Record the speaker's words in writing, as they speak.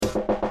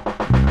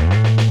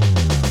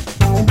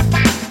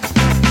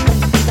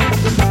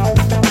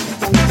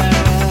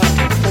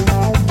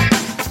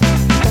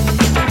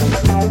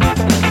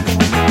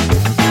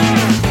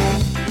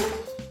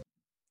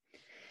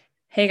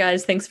Hey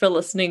guys, thanks for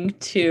listening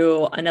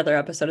to another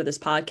episode of this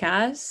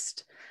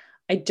podcast.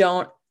 I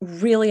don't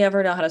really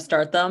ever know how to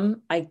start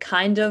them.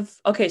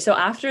 Okay, so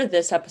after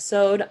this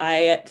episode,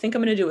 I think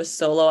I'm going to do a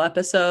solo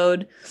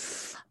episode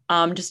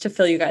just to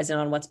fill you guys in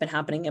on what's been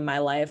happening in my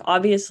life.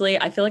 Obviously,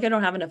 I feel like I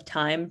don't have enough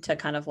time to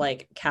kind of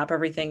like cap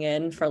everything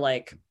in for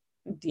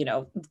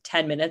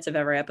 10 minutes of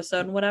every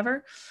episode and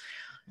whatever.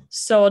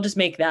 So I'll just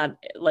make that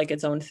like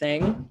its own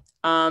thing.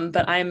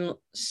 But I'm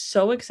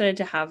so excited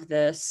to have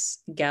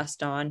this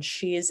guest on.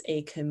 She's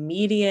a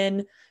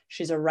comedian.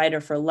 She's a writer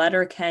for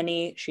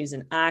Letterkenny. She's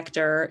an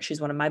actor. She's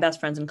one of my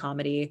best friends in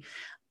comedy.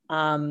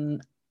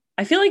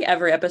 I feel like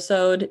every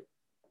episode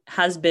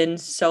has been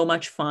so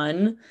much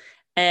fun.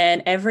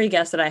 And every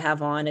guest that I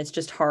have on, it's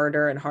just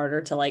harder and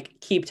harder to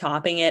like keep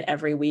topping it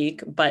every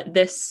week. But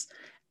this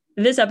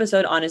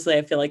episode, honestly,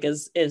 I feel like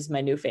is my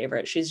new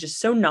favorite. She's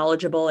just so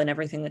knowledgeable in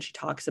everything that she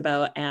talks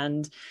about.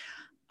 And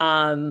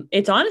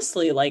it's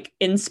honestly like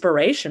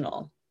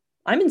inspirational.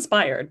 I'm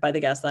inspired by the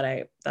guests that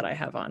I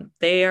have on.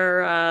 They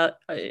are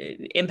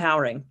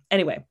empowering.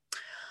 Anyway,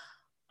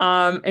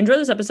 enjoy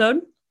this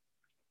episode.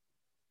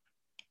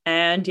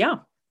 And yeah,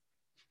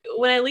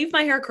 when I leave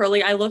my hair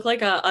curly, I look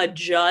like a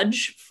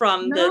judge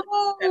from the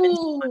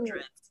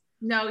 1700s.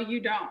 No, you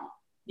don't.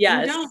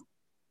 Yes. You don't.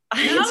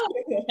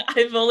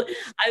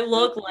 I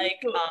look like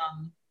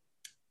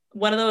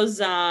one of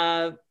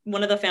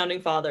the founding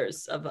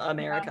fathers of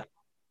America.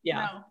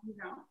 Yeah. No, you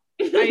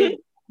don't.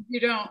 You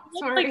don't.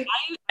 Sorry. Like,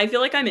 I feel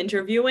like I'm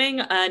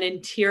interviewing an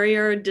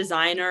interior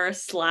designer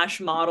 /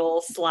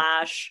 model /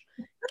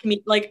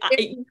 you're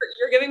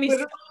giving me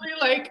literally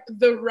like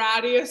the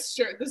rattiest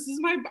shirt.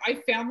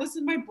 I found this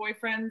in my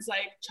boyfriend's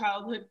like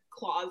childhood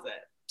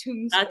closet.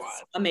 Toon Squad.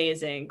 That's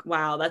amazing.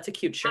 Wow, that's a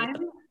cute shirt.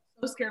 I'm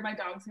so scared my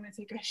dog's gonna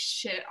take a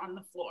shit on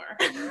the floor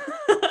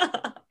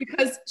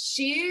because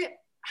she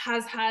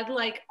has had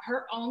like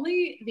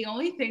the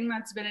only thing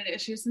that's been an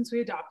issue since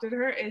we adopted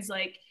her is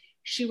like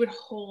she would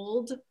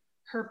hold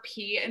her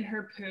pee and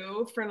her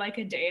poo for like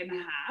a day and a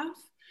half,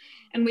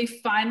 and we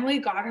finally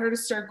got her to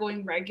start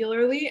going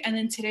regularly. And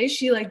then today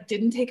she like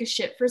didn't take a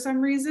shit for some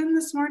reason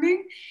this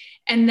morning,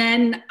 and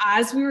then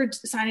as we were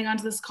signing on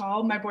to this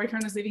call, my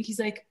boyfriend was leaving. He's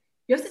like,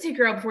 you have to take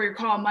her out before your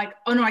call. I'm like,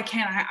 oh no, I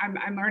can't.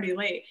 I'm already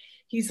late.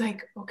 He's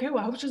like, okay, well,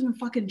 I hope she doesn't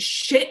fucking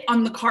shit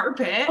on the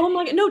carpet. Oh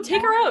my God, no,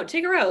 take her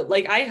out.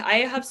 Like I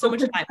have so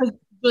much time.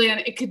 Julian,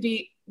 it could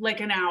be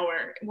like an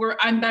hour. We're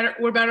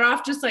better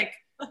off just like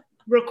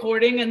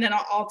recording, and then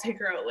I'll take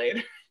her out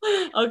later.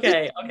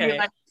 Okay.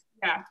 Like,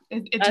 yeah,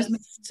 it just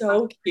makes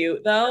so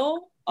cute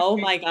though. Oh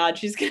my God,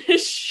 she's gonna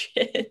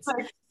shit.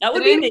 That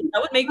would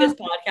make this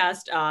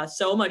podcast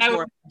so much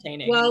more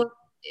entertaining. Well,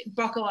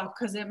 buckle up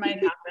because it might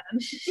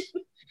happen.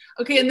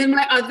 Okay, and then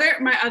my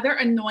other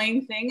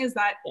annoying thing is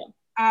that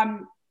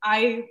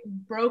I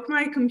broke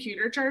my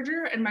computer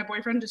charger, and my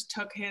boyfriend just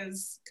took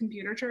his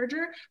computer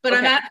charger, but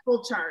I'm at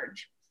full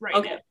charge right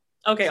now.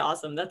 Okay,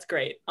 awesome. That's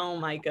great. Oh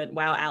my good.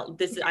 Wow, Al,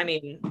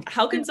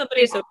 how can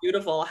somebody so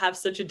beautiful have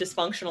such a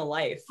dysfunctional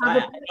life? I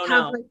don't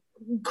know.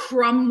 Like,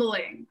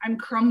 crumbling. I'm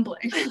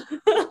crumbling.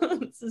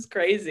 This is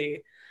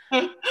crazy.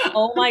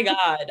 Oh my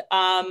God.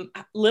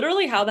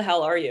 Literally, how the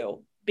hell are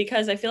you?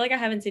 Because I feel like I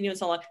haven't seen you in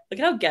so long. Look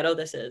at how ghetto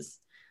this is.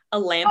 A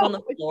lamp on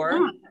the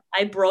floor.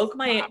 I broke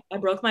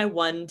my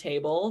one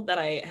table that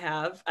I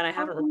have, and I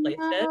haven't replaced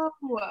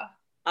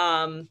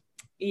it.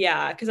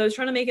 Yeah, because I was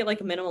trying to make it like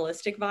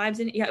minimalistic vibes,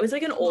 and yeah, it was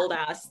like an old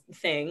ass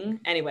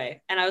thing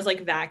anyway. And I was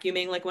like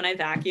vacuuming. Like when I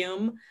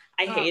vacuum,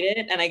 I hate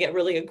it, and I get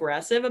really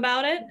aggressive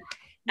about it.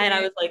 And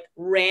I was like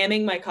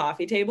ramming my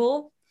coffee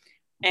table,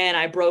 and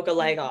I broke a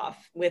leg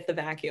off with the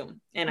vacuum,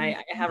 and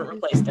I haven't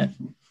replaced it.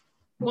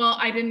 Well,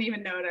 I didn't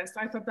even notice.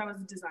 I thought that was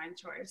a design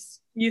choice.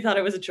 You thought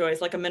it was a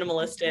choice, like a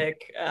minimalistic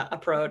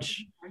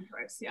approach. Design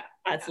choice, yeah.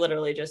 That's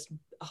literally just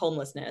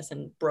homelessness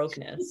and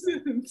brokenness.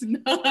 It's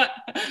not.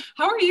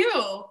 How are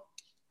you?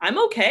 I'm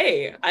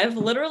okay. I've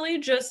literally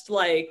just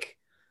like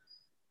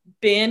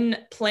been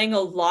playing a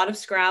lot of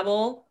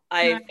Scrabble.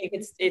 I think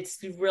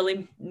it's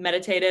really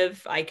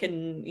meditative. I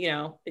can,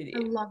 I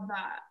love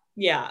that.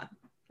 Yeah.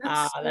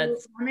 That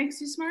makes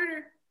you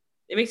smarter.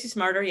 It makes you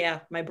smarter. Yeah.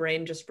 My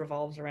brain just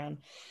revolves around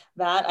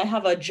that. I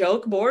have a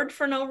joke board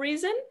for no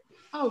reason.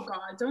 Oh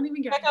God, don't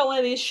even get check out one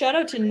of these. Shout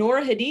out to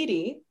Noor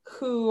Hadidi,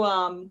 who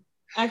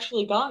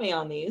actually got me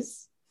on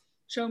these.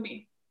 Show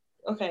me.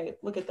 Okay,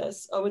 look at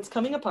this. Oh, it's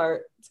coming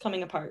apart.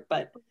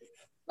 But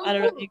I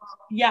don't know.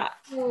 Yeah.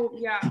 Oh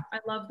yeah, I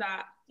love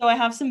that. So I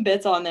have some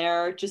bits on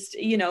there, just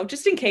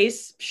in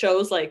case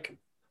shows like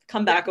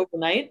come back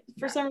overnight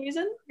for some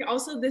reason.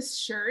 Also, this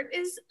shirt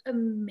is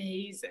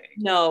amazing.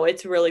 No,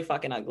 it's really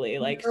fucking ugly.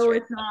 Like, no,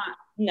 it's not.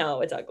 No,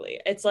 it's ugly.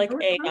 It's like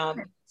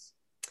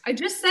I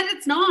just said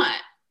it's not.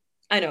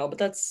 I know, but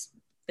it's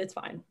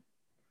fine.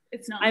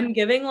 It's not. I'm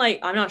giving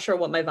I'm not sure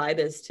what my vibe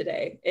is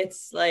today.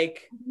 It's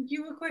like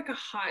you look like a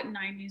hot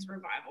 90s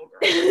revival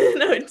girl.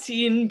 No,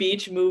 teen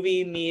beach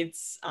movie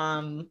meets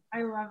I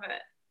love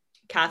it.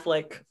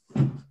 Catholic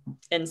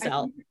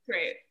incel.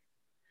 Great.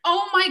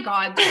 Oh my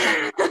God.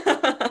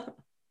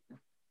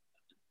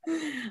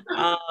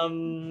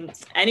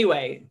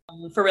 Anyway,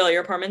 for real,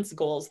 your apartment's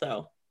goals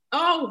though.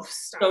 Oh,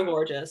 stop. So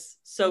gorgeous.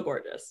 So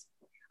gorgeous.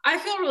 I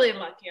feel really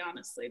lucky,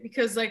 honestly,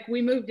 because like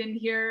we moved in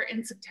here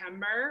in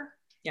September.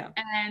 Yeah.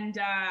 And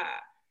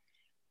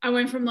I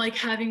went from like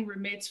having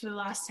roommates for the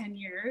last 10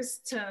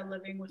 years to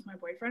living with my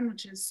boyfriend,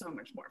 which is so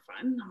much more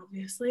fun,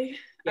 obviously.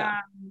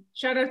 Yeah.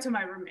 Shout out to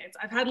my roommates.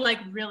 I've had like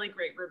really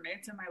great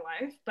roommates in my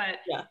life, but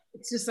yeah,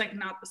 it's just like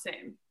not the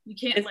same. You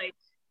can't like,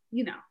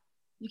 you know,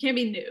 you can't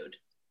be nude.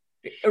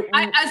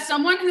 As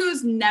someone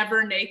who's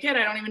never naked,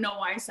 I don't even know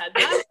why I said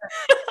that.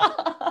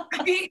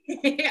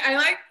 I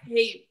like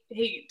hate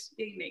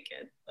being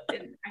naked,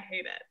 and I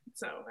hate it.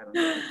 So I don't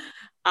know.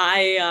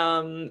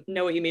 I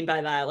know what you mean by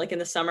that. Like in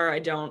the summer, I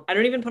don't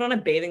even put on a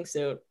bathing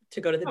suit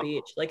to go to the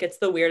beach. Like it's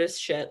the weirdest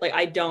shit. Like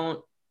I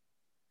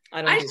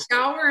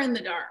shower in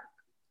the dark.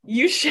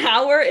 You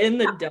shower in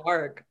the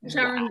dark.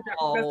 Shower in the dark.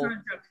 That's not a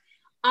joke.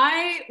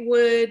 I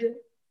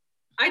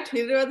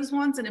tweeted about this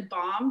once and it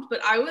bombed,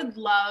 but I would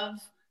love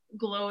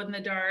glow in the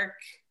dark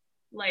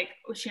like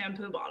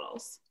shampoo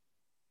bottles.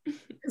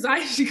 Because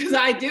I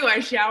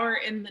shower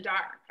in the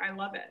dark. I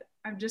love it.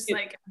 I'm just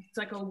like, it's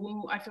like a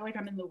womb. I feel like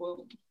I'm in the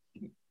womb.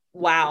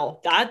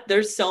 Wow,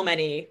 there's so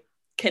many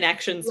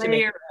connections to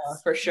make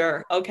for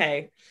sure.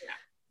 Okay.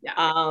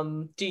 Yeah.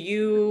 Do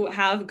you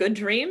have good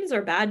dreams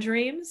or bad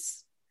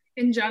dreams?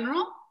 In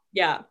general?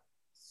 Yeah.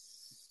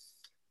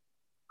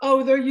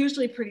 Oh, they're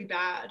usually pretty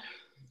bad.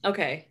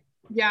 Okay.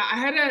 Yeah,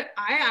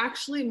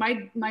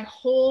 my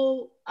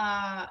whole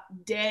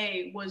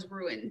day was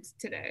ruined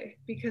today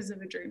because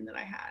of a dream that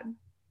I had.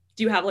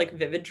 Do you have like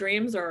vivid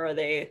dreams or are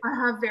they? I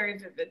have very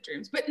vivid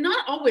dreams, but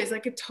not always.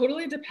 Like it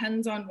totally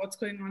depends on what's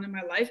going on in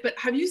my life. But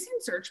have you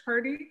seen Search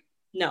Party?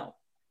 No.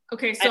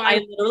 Okay, so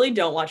I literally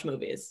don't watch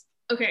movies.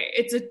 Okay,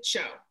 it's a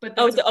show, but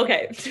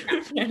okay.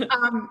 Yeah.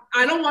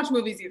 I don't watch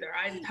movies either.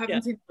 I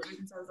haven't seen movies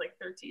since I was like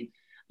 13.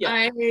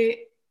 Yeah.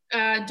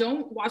 I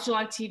don't watch a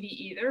lot of TV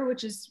either,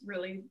 which is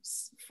really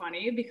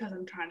funny because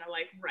I'm trying to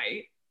like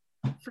write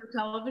for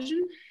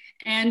television.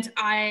 And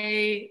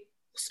I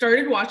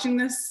started watching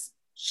this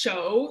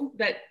show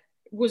that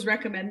was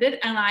recommended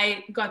and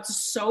I got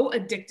so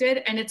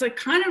addicted, and it's like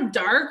kind of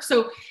dark.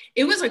 So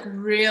it was like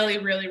really,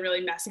 really,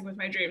 really messing with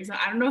my dreams.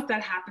 I don't know if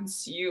that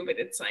happens to you, but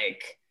it's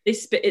like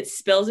it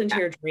spills into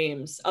your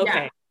dreams.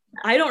 Okay. Yeah.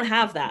 I don't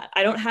have that.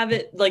 I don't have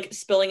it like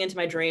spilling into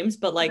my dreams,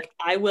 but like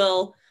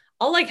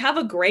I'll like have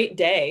a great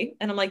day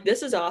and I'm like,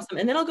 this is awesome.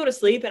 And then I'll go to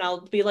sleep and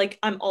I'll be like,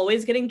 I'm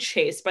always getting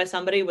chased by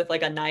somebody with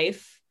like a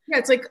knife. Yeah.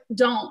 It's like,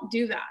 don't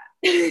do that.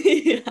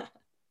 Yeah.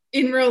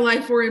 In real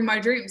life or in my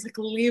dreams, like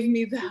leave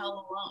me the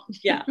hell alone.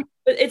 Yeah.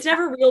 But it's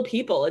never real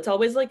people. It's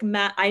always like,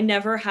 I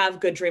never have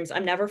good dreams.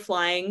 I'm never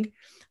flying.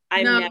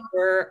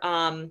 Never,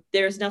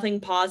 there's nothing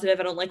positive.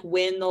 I don't like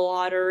win the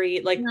lottery.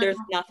 Like there's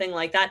nothing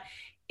like that.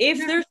 If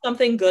there's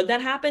something good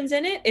that happens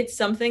in it, it's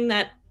something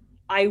that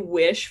I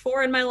wish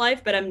for in my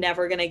life, but I'm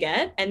never going to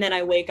get. And then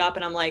I wake up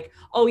and I'm like,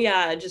 oh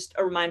yeah, just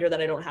a reminder that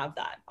I don't have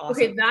that.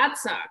 Awesome. Okay. That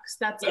sucks.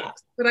 Yeah.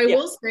 But I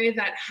will say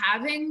that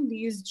having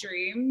these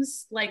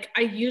dreams, like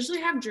I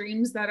usually have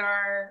dreams that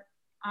are,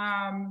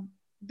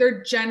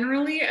 they're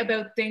generally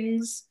about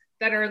things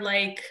that are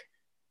like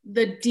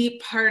the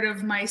deep part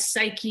of my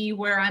psyche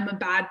where I'm a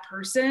bad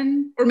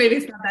person, or maybe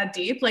it's not that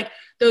deep, like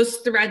those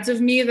threads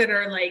of me that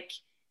are like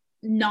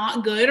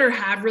not good or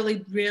have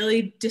really,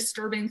 really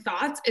disturbing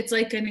thoughts. It's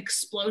like an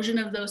explosion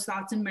of those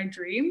thoughts in my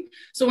dream.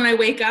 So when I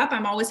wake up,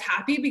 I'm always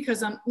happy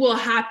because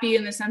happy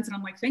in the sense that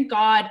I'm like, thank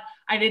God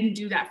I didn't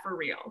do that for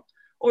real.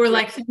 Or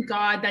like, thank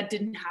God that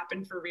didn't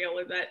happen for real,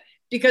 or that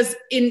because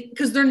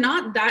they're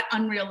not that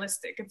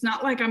unrealistic. It's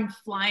not like I'm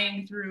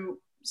flying through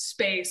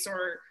space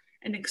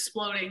and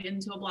exploding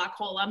into a black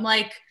hole. I'm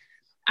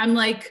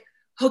like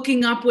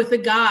hooking up with a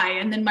guy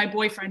and then my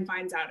boyfriend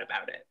finds out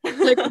about it.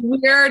 Like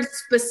weird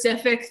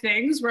specific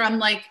things where I'm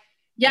like,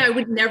 yeah, I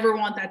would never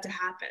want that to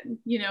happen,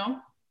 you know?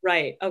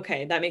 Right.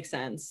 Okay. That makes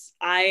sense.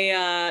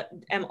 I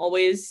am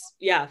always,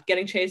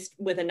 getting chased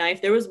with a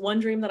knife. There was one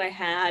dream that I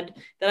had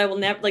that I will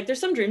never, like, there's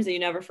some dreams that you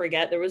never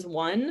forget. There was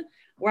one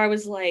where I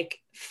was like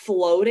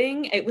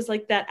floating. It was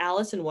like that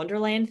Alice in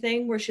Wonderland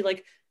thing where she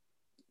like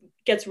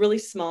gets really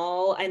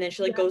small and then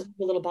she like goes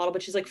into a little bottle,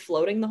 but she's like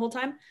floating the whole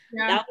time.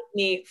 Yeah. That was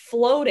me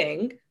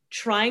floating,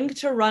 trying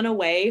to run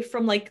away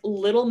from like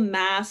little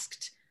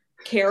masked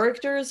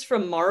characters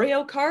from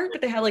Mario Kart,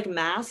 but they had like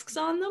masks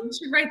on them. You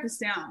should write this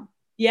down.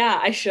 Yeah,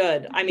 I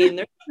should. I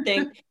mean,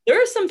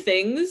 there are some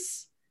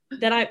things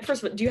that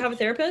first of all, do you have a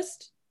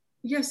therapist?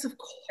 Yes, of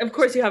course. Of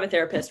course you have a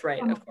therapist,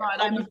 right? Oh, of course.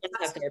 I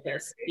have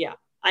therapists. Yeah.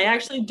 I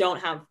actually don't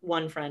have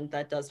one friend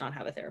that does not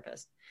have a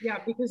therapist. Yeah,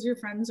 because your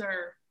friends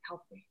are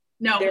healthy.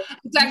 No,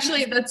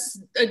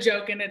 that's a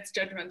joke and it's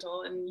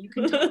judgmental, and you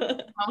can be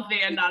healthy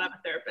and not have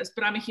a therapist,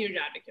 but I'm a huge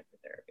advocate for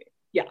therapy.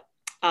 Yeah.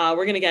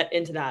 We're going to get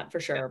into that for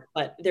sure.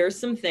 But there's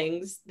some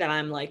things that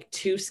I'm like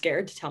too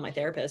scared to tell my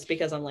therapist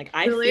because I'm like,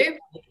 I feel like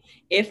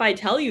if I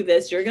tell you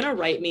this, you're going to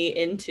write me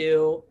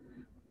into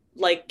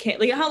like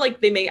how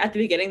like they make at the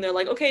beginning, they're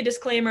like, okay,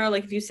 disclaimer.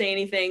 Like if you say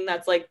anything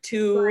that's like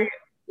too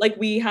like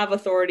we have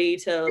authority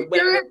to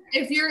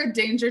if you're a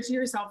danger to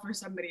yourself or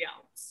somebody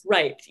else.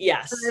 Right.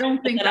 Yes. But I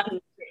don't think that's the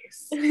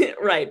case.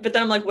 Right. But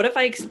then I'm like, what if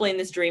I explain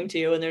this dream to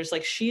you and there's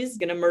like, she's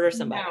going to murder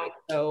somebody. No.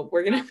 So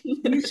we're going to.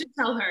 You should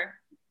tell her.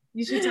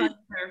 You should tell your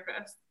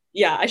therapist.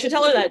 Yeah, I should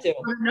tell her that too. I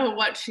don't know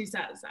what she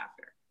says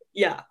after.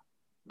 Yeah.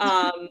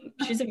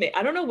 She's amazing.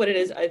 I don't know what it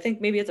is. I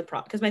think maybe it's a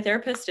problem because my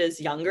therapist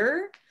is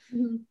younger.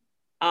 Mm-hmm.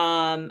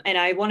 And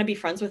I want to be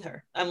friends with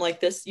her. I'm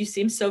like, you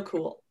seem so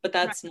cool, but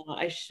that's not,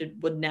 I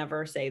would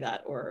never say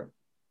that or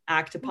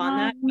act upon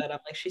that. But I'm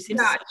like, she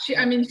seems. Yeah, she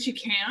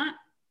can't.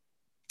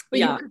 But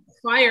you could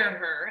fire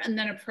her and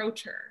then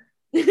approach her.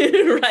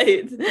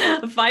 Right.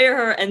 Fire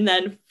her and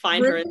then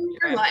find her in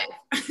your life.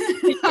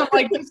 I'm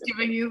like just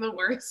giving you the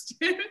worst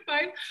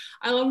advice.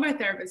 I love my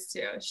therapist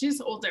too.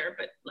 She's older,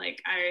 but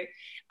like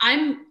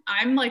I'm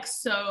like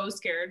so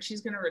scared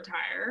she's gonna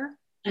retire.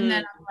 And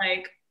then I'm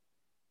like,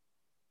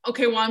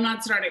 okay, well, I'm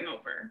not starting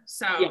over.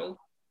 So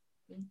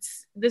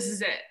this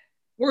is it.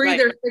 We're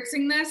either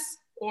fixing this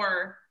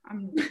or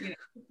I'm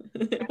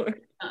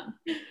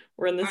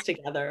we're in this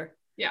together.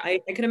 Yeah,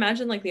 I can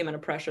imagine like the amount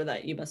of pressure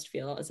that you must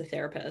feel as a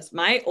therapist.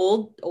 My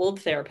old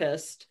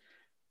therapist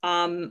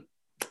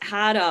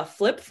had a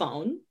flip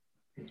phone,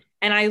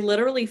 and I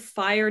literally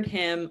fired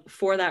him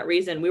for that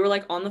reason. We were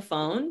like on the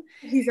phone.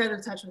 He's out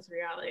of touch with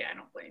reality. I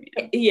don't blame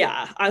you.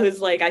 Yeah, I was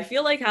like, I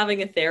feel like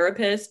having a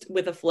therapist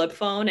with a flip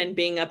phone and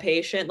being a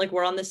patient, like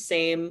we're on the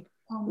same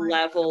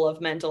level of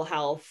mental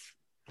health.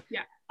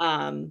 Yeah.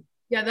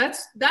 Yeah,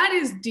 that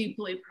is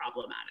deeply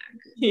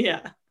problematic.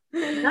 Yeah.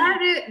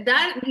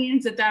 That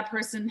means that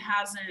person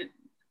hasn't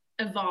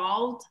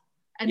evolved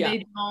and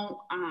they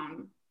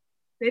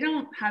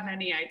don't have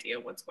any idea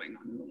what's going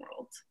on in the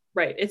world.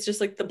 Right. It's just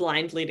like the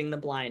blind leading the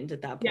blind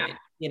at that point,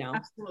 you know?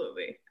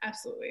 Absolutely.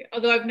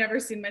 Although I've never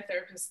seen my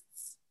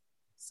therapist's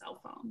cell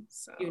phone.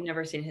 So you've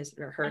never seen his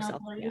or her cell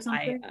phone.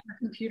 My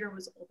computer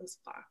was old as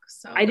fuck.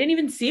 So I didn't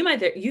even see my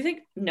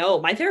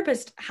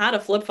therapist had a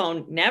flip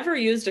phone, never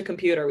used a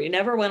computer. We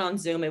never went on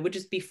Zoom. It would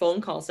just be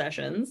phone call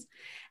sessions.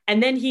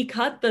 And then he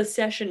cut the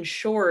session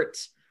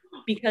short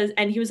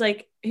and he was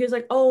like,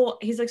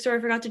 sorry,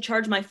 I forgot to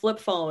charge my flip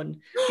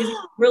phone. He's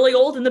really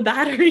old and the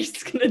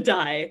battery's gonna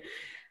die.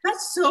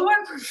 That's so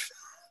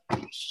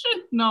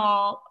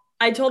unprofessional.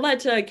 I told that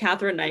to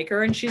Catherine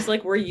Niker and she's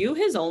like, were you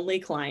his only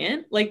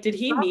client? Like, did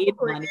he need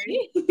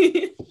money?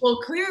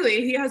 Well,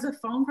 clearly he has a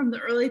phone from the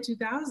early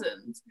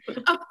 2000s.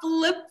 A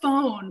flip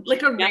phone,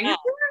 like a Razr?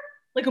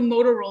 Like a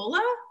Motorola?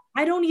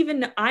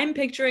 I'm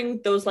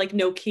picturing those like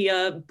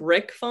Nokia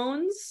brick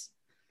phones.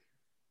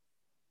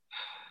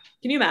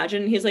 Can you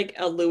imagine? He's like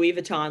a Louis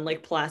Vuitton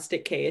like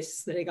plastic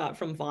case that he got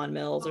from Von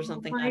Mills or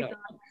something. I don't know.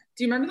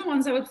 Do you remember the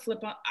ones that would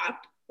flip up?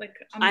 Like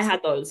I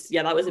had those.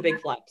 Yeah, that was a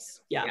big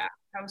flex. Yeah.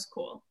 That was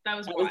cool. That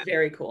was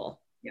very cool.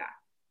 Yeah.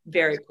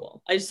 Very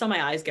cool. I just saw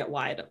my eyes get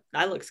wide.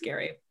 I look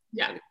scary.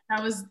 Yeah. I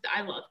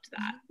loved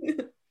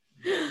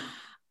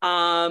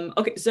that.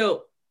 Okay,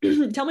 so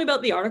tell me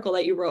about the article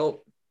that you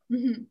wrote.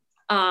 Mm-hmm.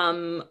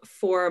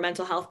 For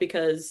mental health,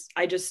 because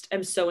I just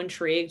am so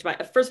intrigued by,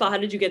 first of all, how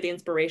did you get the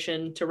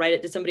inspiration to write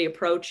it? Did somebody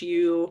approach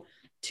you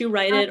to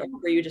write it, or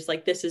were you just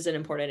like, this is an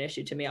important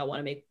issue to me, I want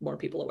to make more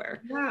people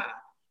aware? Yeah,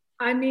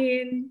 I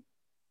mean,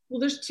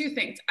 well, there's two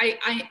things.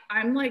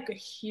 I'm like a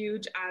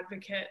huge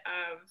advocate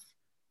of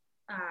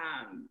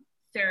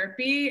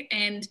therapy,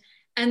 and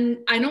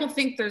I don't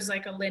think there's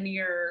like a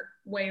linear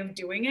way of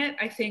doing it.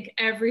 I think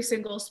every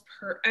single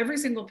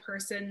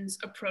person's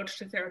approach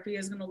to therapy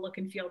is going to look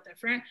and feel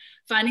different.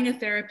 Finding a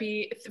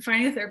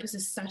therapist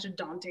is such a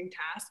daunting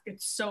task.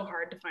 It's so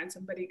hard to find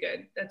somebody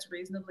good that's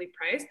reasonably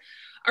priced.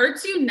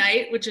 Arts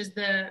Unite, which is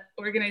the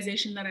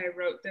organization that I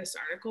wrote this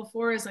article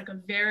for, is like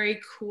a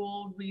very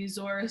cool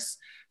resource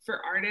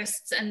for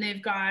artists, and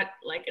they've got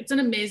like, it's an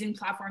amazing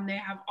platform. They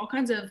have all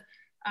kinds of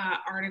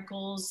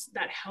articles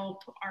that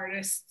help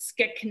artists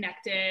get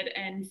connected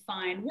and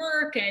find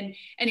work, and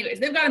anyways,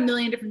 they've got a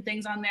million different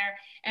things on there.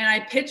 And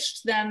I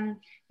pitched them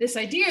this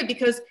idea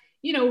because,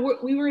 you know,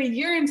 we were a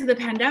year into the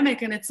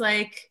pandemic, and it's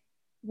like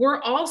we're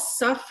all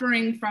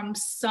suffering from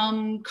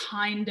some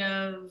kind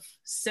of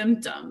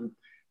symptom,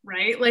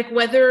 right? Like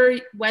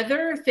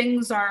whether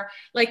things are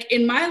like,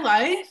 in my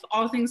life,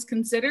 all things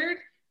considered,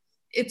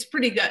 it's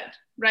pretty good,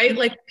 right?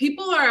 Like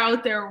people are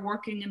out there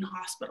working in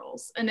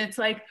hospitals, and it's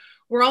like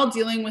we're all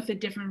dealing with a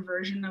different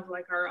version of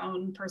like our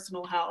own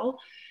personal hell.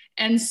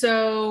 And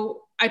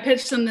so I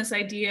pitched them this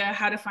idea,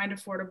 how to find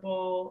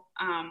affordable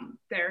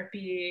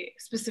therapy,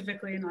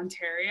 specifically in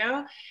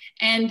Ontario.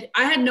 And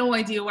I had no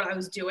idea what I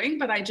was doing,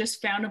 but I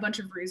just found a bunch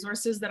of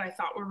resources that I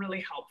thought were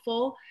really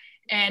helpful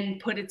and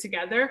put it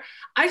together.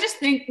 I just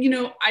think, you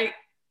know, I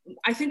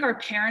think our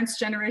parents'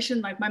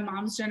 generation, like my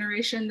mom's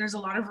generation, there's a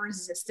lot of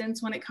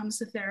resistance when it comes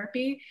to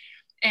therapy.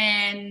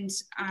 And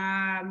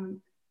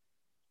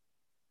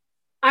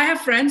I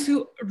have friends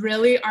who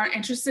really aren't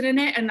interested in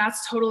it, and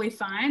that's totally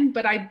fine.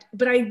 But I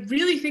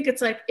really think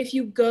it's like, if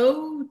you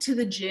go to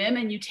the gym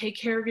and you take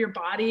care of your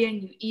body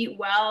and you eat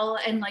well,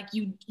 and like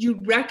you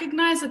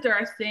recognize that there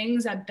are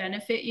things that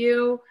benefit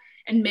you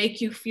and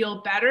make you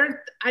feel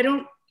better,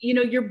 you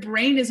know, your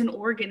brain is an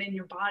organ in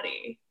your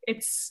body.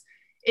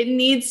 It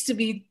needs to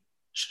be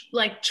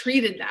like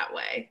treated that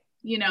way,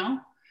 you know?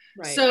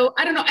 Right. So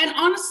I don't know. And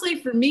honestly,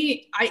 for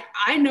me,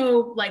 I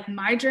know like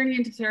my journey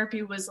into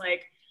therapy was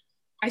like,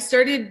 I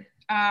started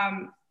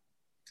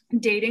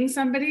dating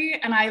somebody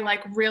and I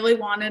like really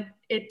wanted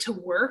it to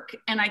work.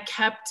 And I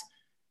kept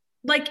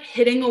like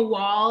hitting a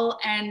wall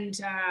and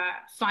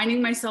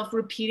finding myself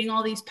repeating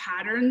all these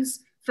patterns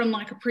from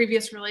like a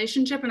previous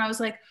relationship. And I was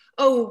like,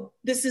 oh,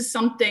 this is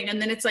something.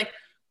 And then it's like,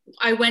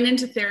 I went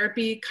into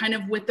therapy kind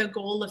of with the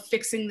goal of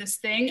fixing this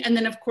thing. And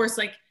then of course,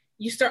 like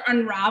you start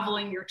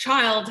unraveling your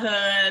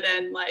childhood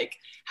and like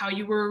how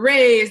you were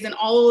raised and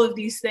all of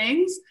these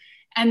things.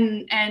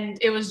 And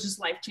it was just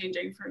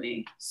life-changing for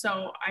me.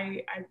 So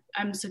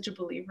I'm such a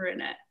believer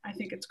in it. I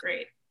think it's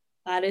great.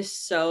 That is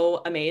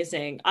so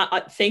amazing.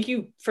 Thank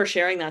you for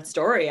sharing that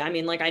story. I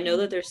mean, like, I know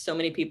that there's so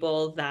many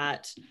people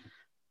that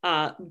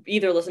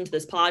either listen to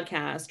this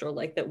podcast or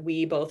like that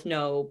we both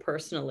know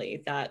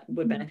personally that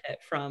would benefit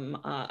from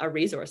a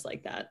resource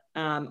like that.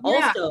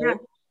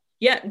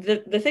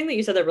 The thing that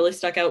you said that really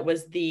stuck out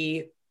was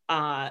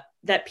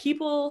that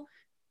people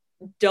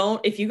don't,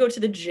 if you go to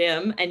the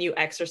gym and you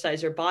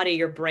exercise your body,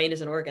 your brain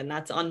is an organ.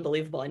 That's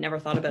unbelievable. I never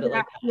thought about it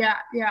like that.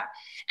 Yeah.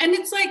 And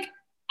it's like,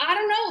 I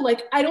don't know,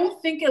 like, I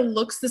don't think it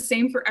looks the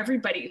same for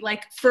everybody.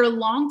 Like for a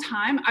long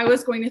time, I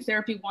was going to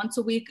therapy once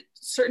a week.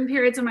 Certain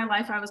periods of my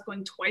life, I was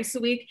going twice a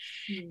week.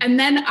 And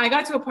then I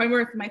got to a point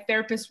where with my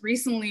therapist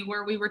recently,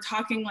 where we were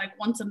talking like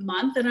once a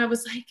month. And I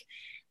was like,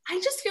 I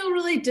just feel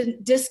really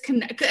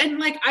disconnected. And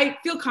like, I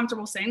feel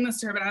comfortable saying this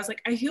to her, but I was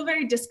like, I feel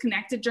very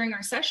disconnected during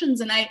our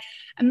sessions. And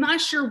I'm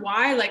not sure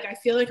why, like, I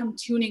feel like I'm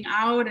tuning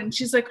out. And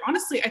she's like,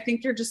 honestly, I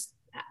think you're just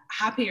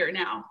happier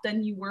now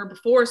than you were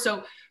before.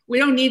 So we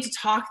don't need to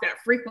talk that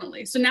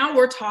frequently. So now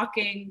we're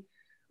talking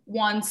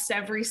once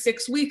every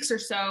 6 weeks or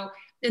so.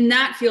 And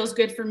that feels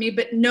good for me.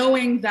 But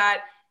knowing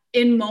that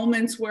in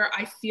moments where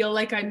I feel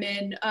like I'm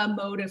in a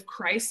mode of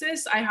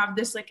crisis, I have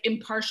this like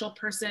impartial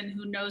person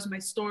who knows my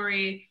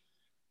story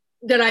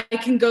that I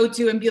can go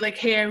to and be like,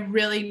 hey, I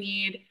really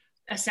need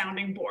a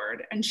sounding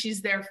board. And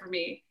she's there for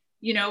me,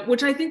 you know,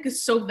 which I think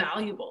is so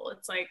valuable.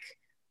 It's like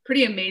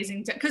pretty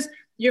amazing because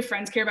your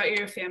friends care about you,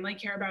 your family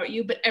care about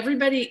you, but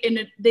everybody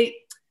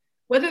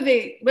whether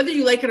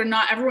you like it or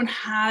not, everyone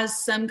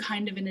has some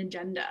kind of an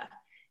agenda.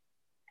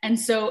 And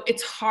so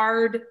it's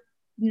hard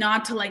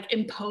not to like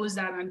impose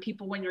that on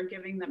people when you're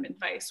giving them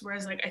advice.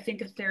 Whereas like, I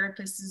think a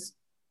therapist is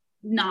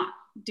not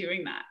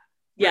doing that.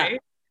 Yeah.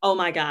 Right? Oh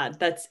my God,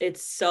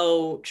 it's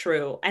so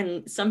true.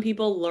 And some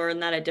people learn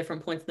that at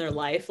different points in their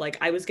life. Like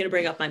I was going to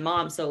bring up my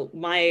mom. So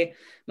my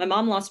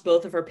mom lost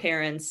both of her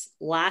parents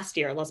last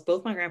year, lost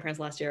both my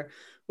grandparents last year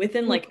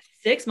within like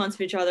 6 months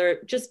of each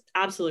other, just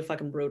absolutely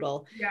fucking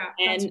brutal. Yeah.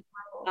 And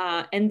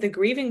the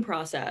grieving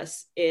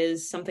process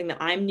is something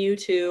that I'm new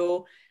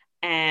to.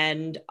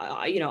 And,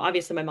 you know,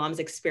 obviously my mom's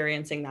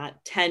experiencing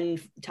that 10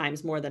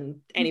 times more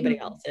than anybody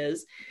else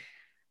is.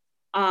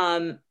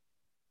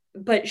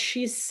 But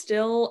she's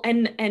still,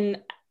 and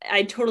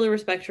I totally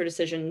respect her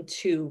decision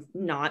to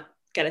not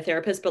get a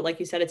therapist, but like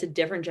you said, it's a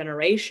different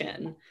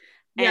generation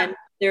and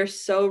they're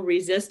so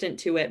resistant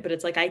to it, but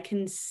it's like, I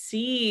can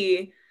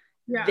see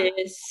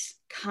this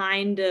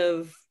kind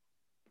of,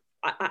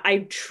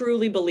 I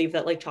truly believe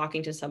that like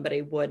talking to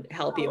somebody would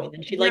help you. And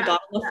then she like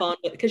got on the phone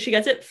because she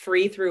gets it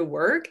free through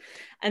work.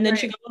 And then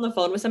she got on the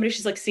phone with somebody.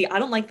 She's like, see, I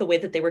don't like the way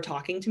that they were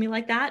talking to me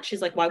like that.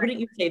 She's like, why wouldn't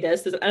you say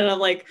this? And I'm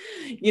like,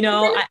 you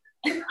know,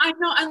 I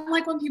know. And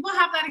like when people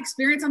have that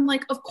experience, I'm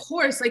like, of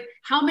course, like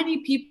how many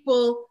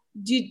people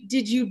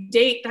did you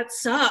date that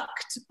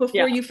sucked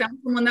before you found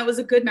someone that was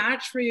a good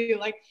match for you?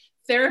 Like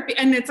therapy.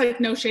 And it's like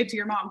no shade to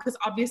your mom, because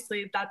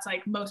obviously that's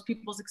like most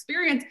people's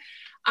experience.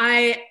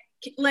 I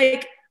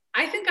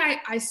think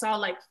I saw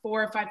like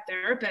 4 or 5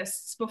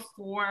 therapists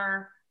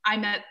before I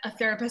met a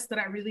therapist that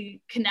I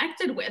really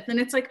connected with. And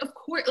it's like, of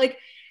course, like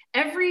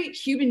every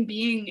human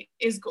being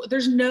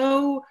there's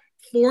no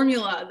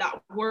formula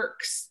that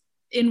works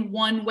in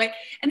one way.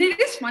 And it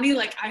is funny,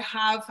 like I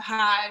have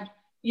had,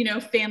 you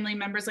know, family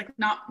members, like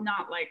not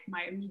like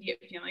my immediate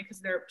family, because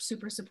they're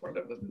super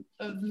supportive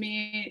of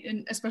me,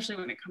 and especially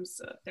when it comes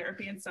to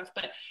therapy and stuff.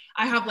 But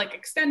I have like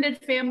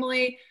extended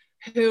family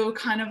who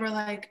kind of are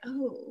like,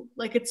 oh,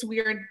 like it's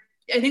weird.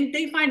 I think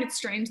they find it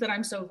strange that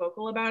I'm so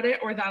vocal about it,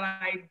 or that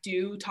I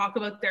do talk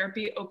about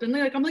therapy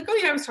openly. Like I'm like, oh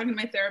yeah, I was talking to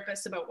my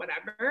therapist about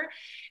whatever.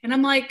 And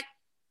I'm like,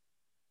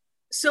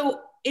 so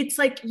it's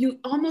like you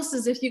almost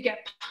as if you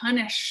get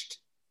punished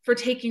for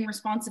taking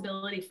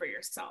responsibility for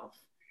yourself.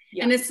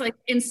 Yeah. And it's like,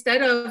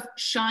 instead of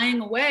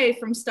shying away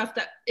from stuff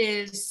that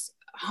is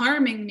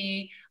harming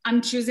me,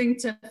 I'm choosing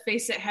to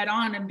face it head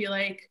on and be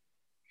like,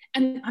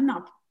 and I'm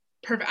not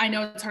perfect. I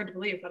know it's hard to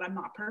believe, but I'm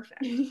not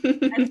perfect.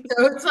 And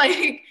so it's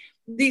like,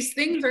 these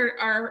things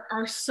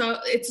are so,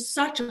 it's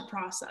such a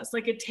process.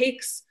 Like it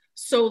takes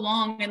so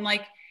long. And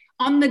like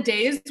on the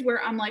days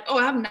where I'm like, oh,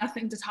 I have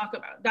nothing to talk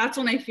about, that's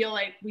when I feel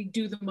like we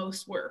do the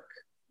most work,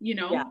 you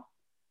know? Yeah,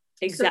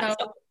 exactly.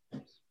 So,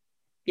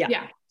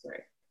 yeah.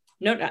 Sorry.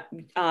 no,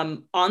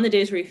 on the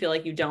days where you feel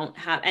like you don't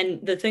have,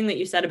 and the thing that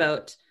you said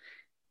about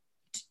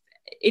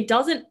it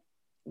doesn't,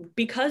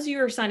 because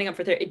you're signing up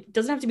for therapy, it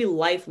doesn't have to be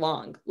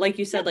lifelong. Like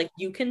you said, like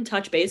you can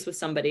touch base with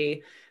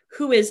somebody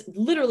who is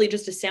literally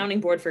just a sounding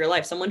board for your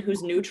life, someone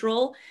who's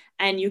neutral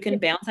and you can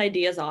bounce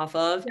ideas off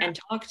of and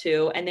talk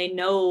to, and they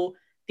know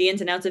the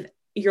ins and outs of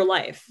your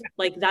life.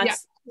 Like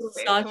that's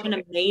such an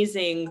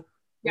amazing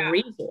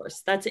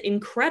resource. That's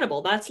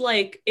incredible. That's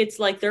like, it's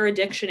like they're a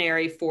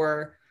dictionary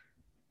for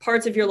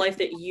parts of your life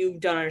that you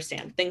don't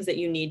understand, things that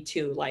you need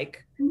to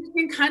like.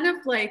 And kind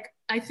of like,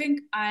 I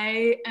think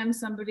I am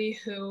somebody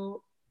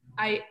who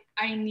I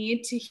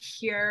need to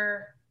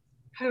hear,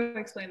 how do I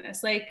explain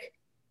this? Like,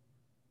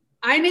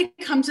 I may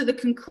come to the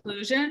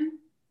conclusion,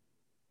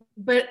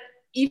 but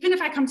even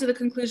if I come to the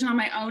conclusion on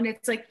my own,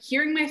 it's like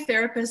hearing my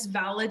therapist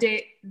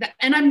validate that,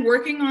 and I'm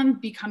working on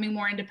becoming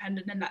more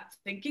independent in that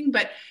thinking,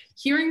 but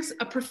hearing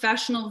a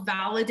professional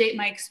validate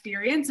my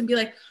experience and be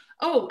like,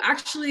 oh,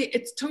 actually,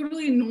 it's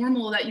totally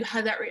normal that you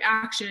had that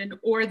reaction,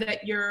 or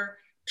that you're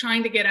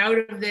trying to get out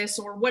of this,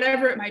 or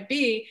whatever it might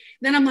be,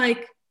 then I'm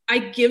like, I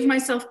give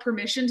myself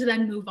permission to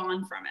then move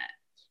on from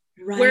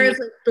it. Right. Whereas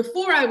like,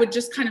 before I would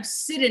just kind of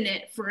sit in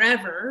it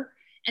forever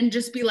and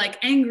just be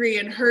like angry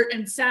and hurt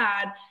and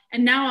sad.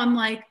 And now I'm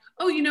like,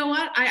 oh, you know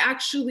what? I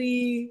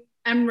actually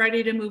am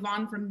ready to move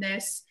on from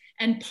this.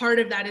 And part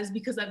of that is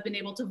because I've been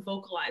able to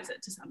vocalize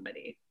it to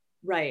somebody.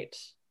 Right.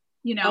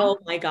 You know? Oh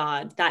my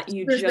God. That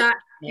you there's just, that,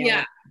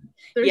 yeah.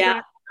 There's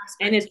that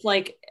and it's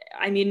like,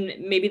 I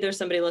mean, maybe there's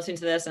somebody listening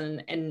to this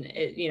and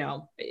it, you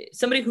know,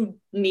 somebody who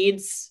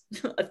needs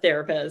a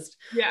therapist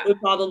would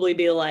probably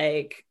be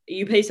like,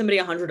 you pay somebody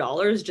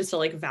 $100 just to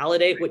like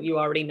validate what you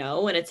already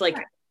know. And it's like,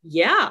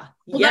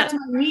 that's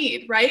my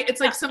need, right?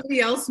 It's like somebody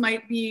else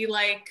might be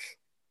like,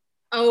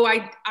 oh,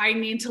 I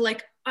need to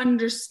like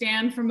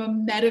understand from a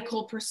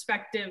medical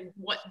perspective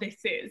what this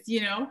is,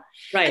 you know?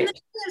 Right. And the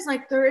thing is,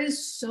 like, there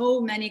is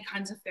so many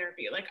kinds of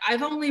therapy. Like,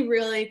 I've only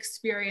really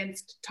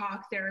experienced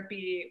talk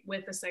therapy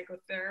with a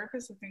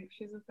psychotherapist. I think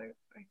she's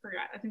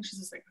I think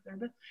she's a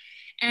psychotherapist.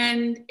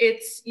 And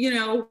it's, you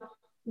know,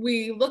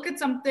 we look at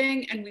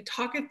something and we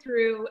talk it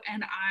through,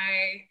 and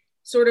I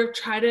sort of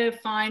try to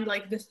find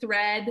like the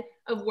thread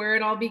of where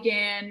it all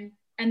began.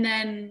 And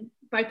then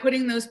by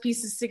putting those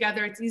pieces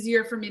together, it's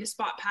easier for me to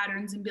spot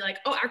patterns and be like,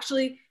 oh,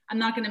 actually, I'm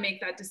not going to make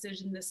that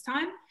decision this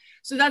time.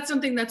 So that's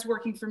something that's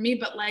working for me.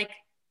 But like,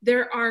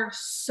 there are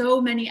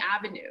so many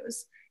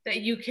avenues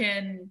that you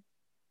can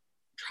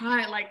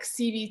try, like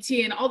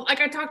CBT and all. Like,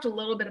 I talked a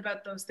little bit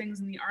about those things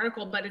in the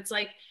article, but it's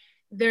like,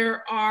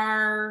 there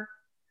are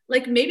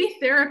like, maybe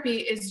therapy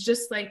is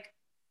just like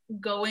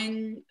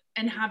going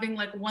and having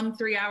like 1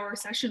 3-hour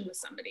session with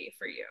somebody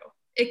for you.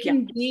 It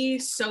can be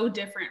so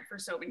different for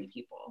so many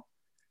people.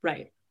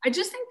 Right. I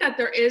just think that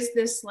there is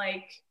this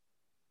like,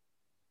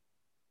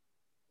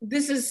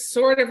 this is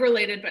sort of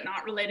related, but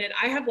not related.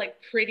 I have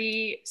like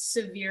pretty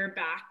severe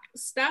back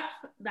stuff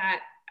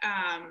that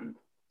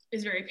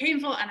is very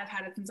painful. And I've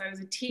had it since I was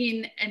a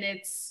teen, and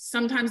it's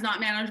sometimes not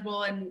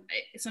manageable and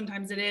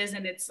sometimes it is.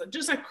 And it's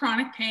just a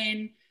chronic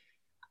pain.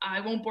 I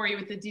won't bore you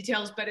with the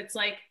details, but it's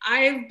like,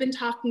 I've been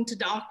talking to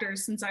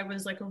doctors since I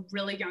was like a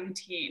really young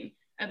teen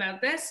about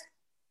this.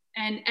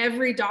 And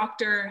every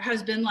doctor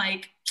has been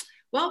like,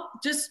 well,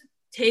 just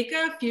take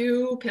a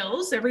few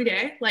pills every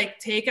day, like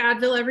take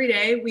Advil every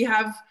day. We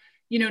have,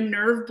 you know,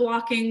 nerve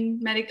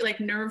blocking, like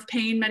nerve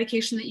pain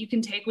medication that you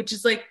can take, which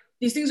is like,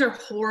 these things are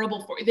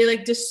horrible for you. They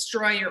like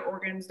destroy your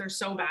organs. They're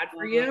so bad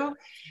for you.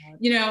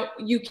 You know,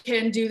 you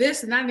can do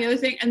this and that and the other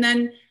thing. And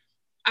then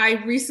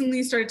I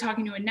recently started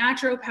talking to a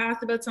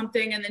naturopath about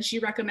something, and then she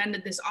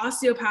recommended this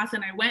osteopath,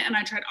 and I went and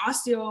I tried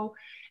osteo,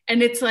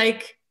 and it's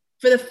like,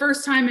 for the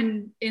first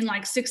time in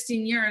like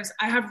 16 years,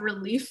 I have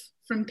relief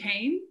from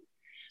pain.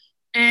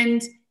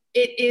 And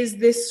it is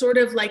this sort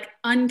of like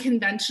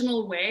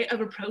unconventional way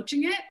of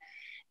approaching it.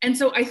 And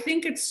so I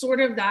think it's sort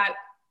of that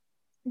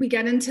we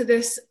get into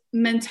this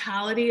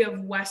mentality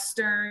of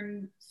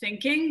Western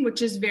thinking,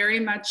 which is very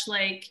much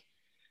like,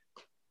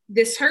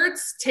 this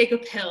hurts, take a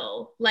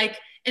pill. Like,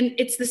 and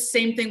it's the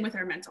same thing with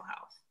our mental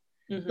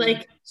health. Mm-hmm.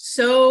 Like,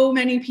 so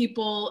many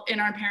people in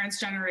our parents'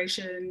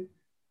 generation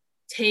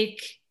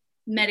take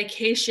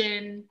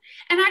medication.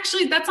 And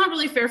actually, that's not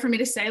really fair for me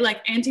to say.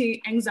 Like,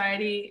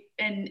 anti-anxiety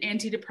and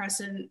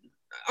antidepressant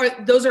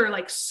those are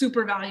like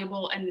super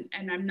valuable. And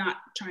I'm not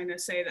trying to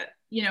say that,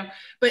 you know,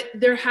 but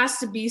there has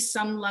to be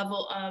some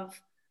level of,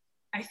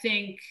 I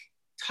think,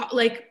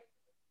 like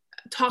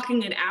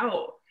talking it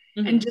out.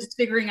 Mm-hmm. And just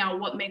figuring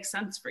out what makes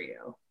sense for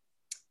you.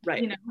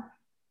 Right. You know?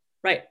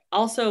 Right.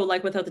 Also,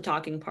 like without the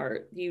talking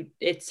part,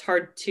 it's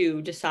hard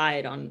to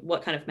decide on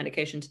what kind of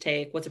medication to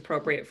take, what's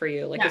appropriate for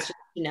you. Like, it's just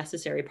a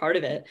necessary part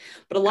of it.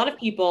 But a lot of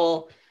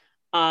people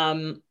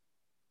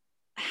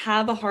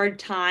have a hard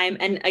time.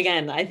 And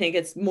again, I think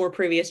it's more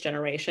previous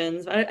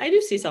generations. I do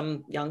see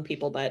some young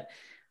people, but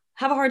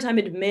have a hard time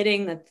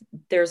admitting that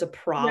there's a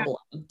problem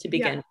to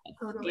begin with.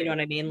 Totally. You know what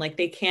I mean? Like,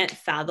 they can't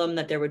fathom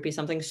that there would be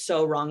something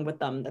so wrong with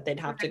them that they'd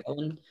have to go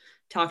and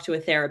talk to a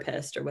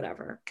therapist or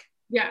whatever.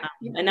 Yeah.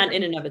 And that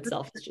in and of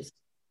itself is just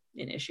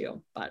an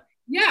issue, but.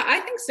 Yeah, I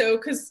think so.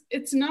 Cause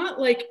it's not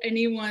like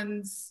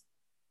anyone's,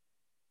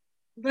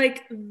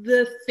 like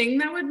the thing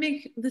that would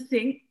make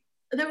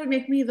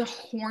me the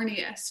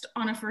horniest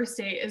on a first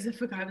date is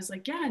if a guy was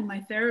like, yeah, and my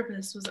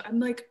therapist was, I'm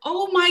like,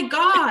 oh my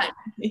God.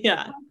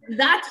 Yeah.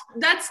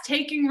 That's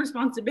taking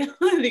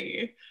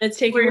responsibility. It's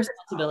taking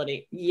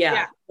responsibility.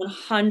 Yeah.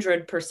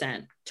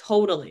 100%.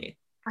 Totally.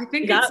 I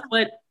think that's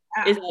what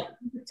is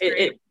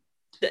it,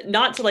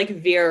 not to like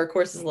veer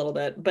courses a little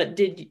bit, but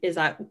is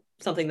that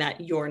something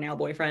that your now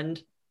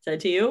boyfriend said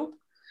to you?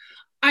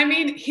 I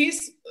mean,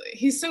 he's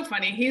so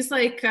funny. He's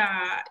like,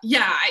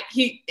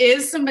 he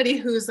is somebody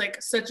who's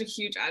like such a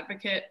huge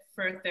advocate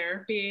for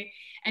therapy.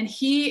 And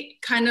he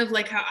kind of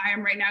like how I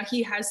am right now,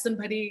 he has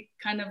somebody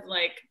kind of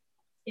like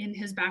in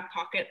his back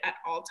pocket at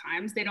all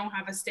times. They don't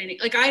have a standing,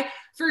 like I,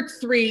 for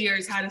 3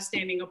 years had a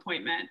standing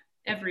appointment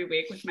every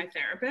week with my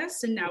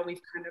therapist. And now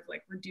we've kind of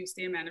like reduced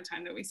the amount of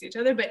time that we see each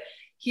other, but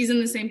he's in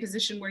the same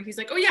position where he's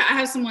like, oh yeah, I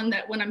have someone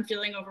that when I'm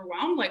feeling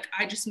overwhelmed, like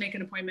I just make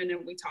an appointment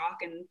and we talk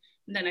and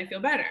then I feel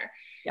better.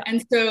 Yeah.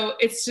 And so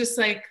it's just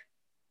like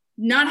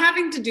not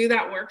having to do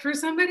that work for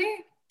somebody.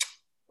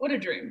 What a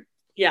dream.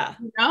 Yeah.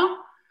 You know?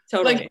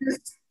 Totally. Like,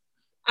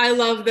 I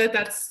love that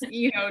that's,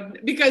 you know,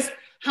 because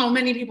how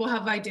many people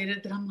have I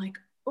dated that I'm like,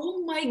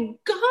 oh my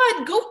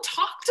God, go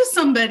talk to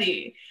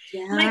somebody.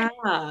 Yeah. Like,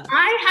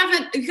 I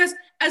haven't, because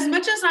as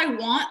much as I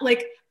want,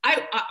 like,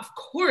 I of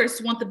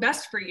course want the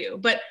best for you,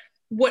 but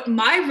what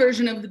my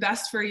version of the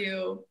best for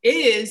you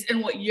is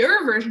and what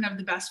your version of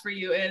the best for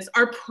you is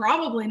are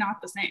probably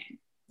not the same.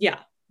 Yeah.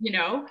 You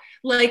know,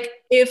 like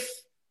if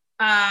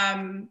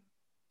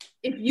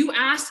you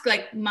ask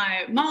like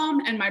my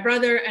mom and my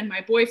brother and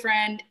my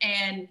boyfriend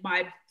and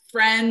my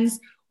friends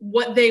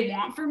what they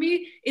want for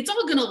me, it's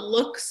all going to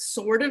look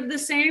sort of the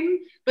same,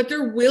 but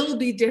there will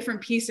be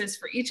different pieces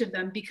for each of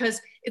them because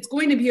it's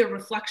going to be a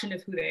reflection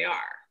of who they are.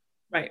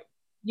 Right.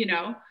 You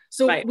know,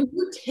 so when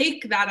you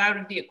take that out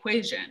of the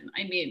equation,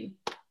 I mean,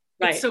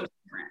 it's so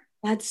different.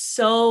 That's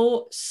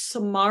so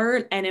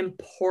smart and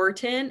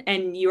important,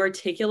 and you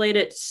articulate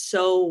it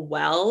so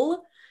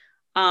well.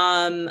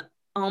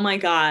 Oh my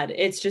God,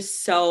 it's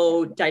just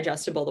so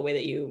digestible the way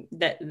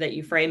that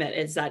you frame it,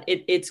 is that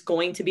it's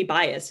going to be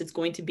biased. It's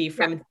going to be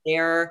from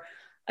their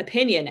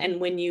opinion. And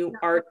when you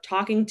are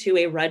talking to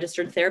a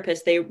registered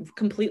therapist, they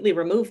completely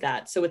remove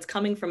that. So it's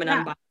coming from an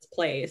unbiased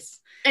place.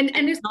 And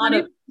it's not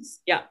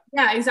yeah,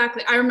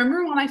 exactly. I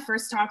remember when I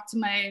first talked to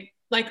my,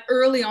 like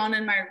early on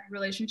in my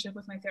relationship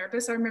with my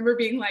therapist, I remember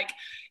being like,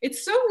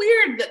 it's so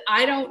weird that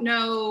I don't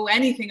know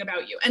anything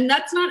about you. And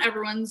that's not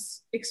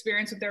everyone's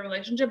experience with their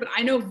relationship, but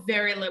I know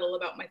very little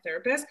about my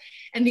therapist.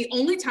 And the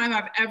only time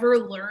I've ever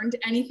learned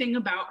anything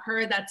about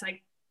her that's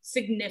like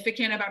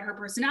significant about her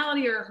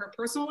personality or her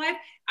personal life,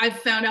 I've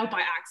found out by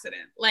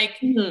accident. Like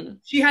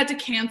she had to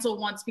cancel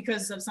once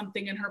because of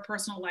something in her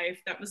personal life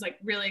that was like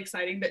really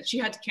exciting, but she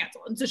had to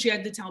cancel. And so she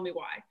had to tell me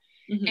why.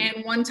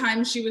 And one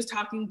time she was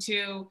talking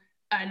to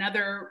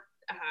another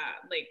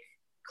like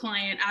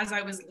client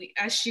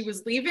as she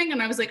was leaving,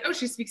 and I was like, oh,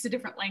 she speaks a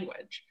different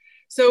language.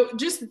 So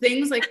just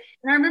things like,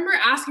 and I remember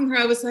asking her,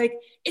 I was like,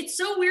 it's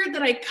so weird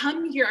that I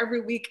come here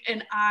every week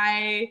and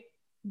I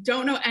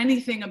don't know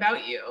anything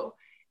about you.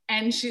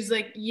 And she's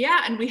like,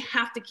 yeah, and we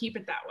have to keep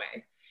it that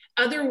way.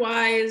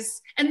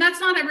 Otherwise, and that's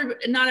not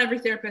every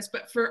therapist,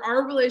 but for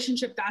our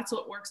relationship, that's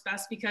what works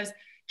best, because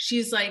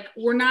she's like,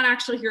 we're not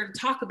actually here to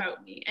talk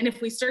about me. And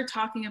if we start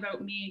talking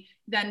about me,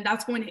 then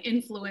that's going to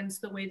influence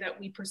the way that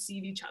we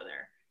perceive each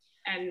other.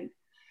 And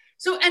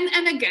so,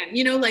 and again,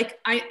 you know, like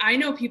I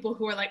know people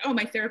who are like, oh,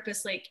 my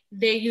therapist, like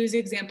they use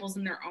examples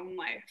in their own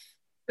life,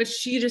 but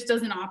she just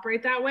doesn't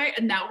operate that way.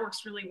 And that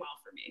works really well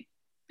for me,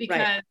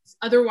 because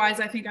otherwise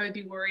I think I would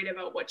be worried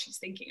about what she's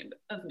thinking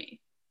of me,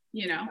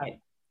 you know?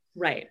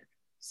 Right.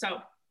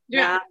 So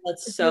yeah,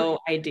 that's so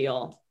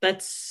ideal.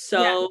 That's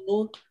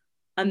so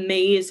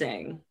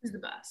amazing. It's the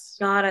best.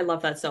 God, I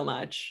love that so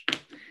much.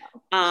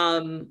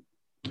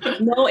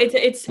 No,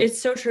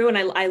 it's so true. And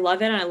I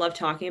love it. And I love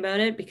talking about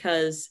it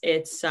because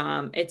it's,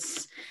 and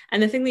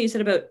the thing that you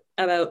said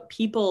about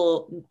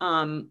people,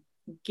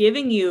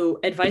 giving you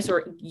advice,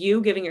 or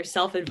you giving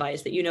yourself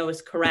advice that you know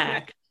is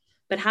correct,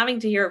 but having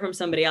to hear it from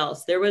somebody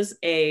else.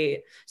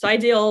 So I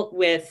deal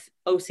with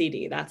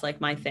OCD. That's like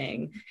my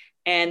thing.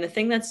 And the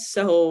thing that's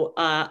so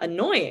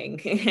annoying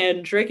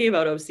and tricky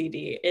about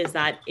OCD is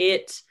that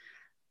it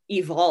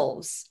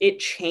evolves, it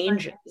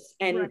changes,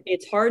 and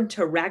it's hard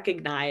to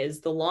recognize.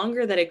 The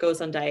longer that it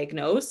goes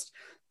undiagnosed,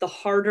 the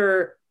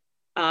harder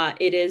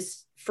it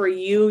is for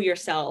you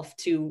yourself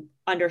to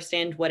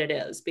understand what it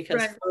is,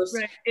 because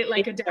it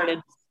like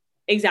adapts.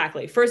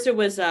 Exactly. First it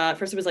was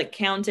like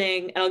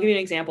counting, and I'll give you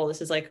an example.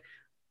 This is like,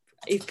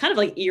 it's kind of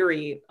like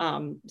eerie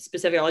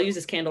specific. I'll use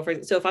this candle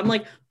for, so if I'm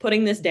like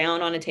putting this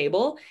down on a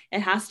table, it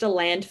has to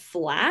land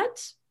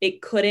flat.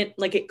 It couldn't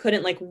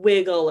like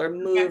wiggle or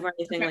move or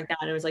anything like that.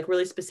 And it was like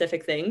really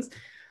specific things.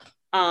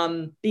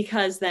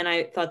 Because then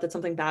I thought that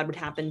something bad would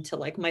happen to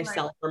like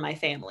myself or my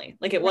family.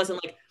 Like it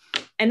wasn't like,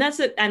 and that's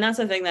it. And that's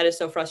the thing that is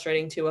so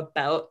frustrating too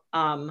about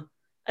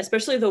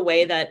especially the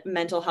way that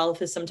mental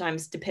health is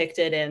sometimes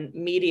depicted in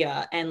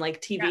media and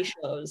like TV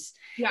shows.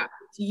 Yeah.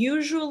 It's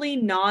usually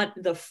not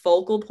the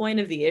focal point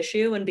of the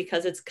issue. And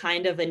because it's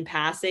kind of in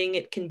passing,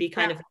 it can be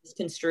kind of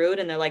misconstrued.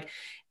 And they're like,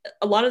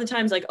 a lot of the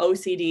times, like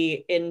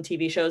OCD in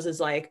TV shows is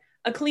like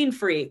a clean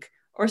freak,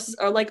 or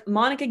like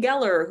Monica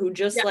Geller, who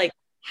just like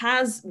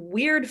has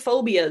weird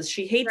phobias.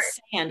 She hates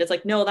sand. It's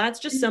like, no, that's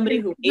just somebody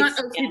who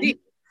hates not sand. OCD.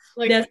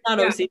 Like, that's not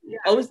OCD.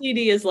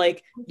 OCD is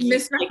like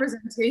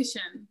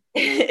misrepresentation.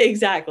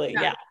 Exactly.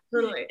 Yeah.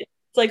 Totally. It's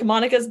like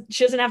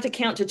she doesn't have to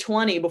count to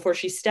 20 before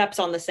she steps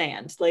on the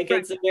sand. Like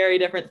it's a very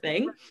different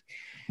thing.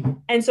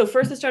 And so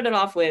first it started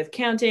off with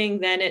counting,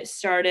 then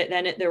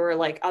there were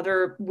like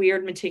other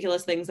weird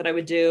meticulous things that I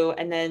would do.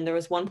 And then there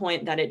was one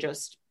point that it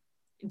just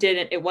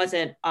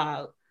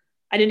I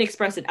didn't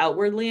express it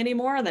outwardly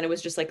anymore. And then it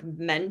was just like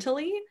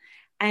mentally.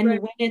 And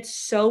when it's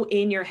so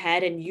in your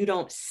head and you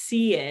don't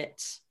see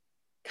it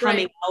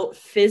coming out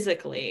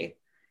physically,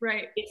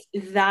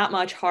 it's that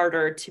much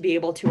harder to be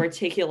able to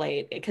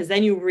articulate, because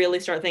then you really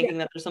start thinking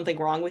that there's something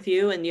wrong with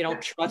you and you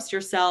don't trust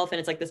yourself. And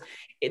it's like this,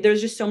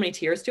 there's just so many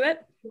tiers to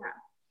it.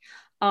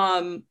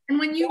 And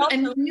when you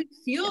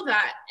feel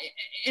that,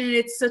 and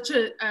it's such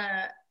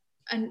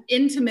an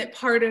intimate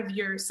part of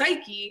your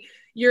psyche,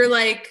 you're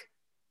like,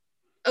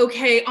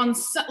 okay,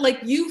 like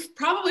you've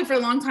probably for a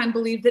long time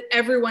believed that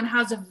everyone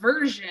has a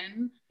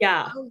version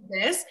of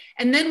this.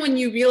 And then when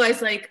you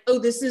realize like, oh,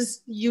 this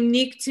is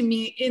unique to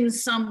me in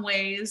some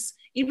ways,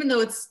 even though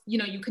it's,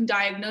 you can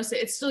diagnose it,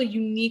 it's still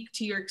unique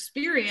to your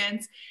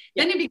experience.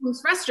 Then it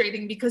becomes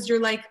frustrating because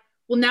you're like,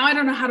 well, now I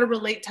don't know how to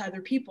relate to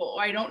other people.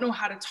 Or I don't know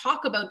how to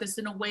talk about this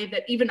in a way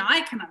that even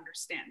I can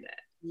understand it.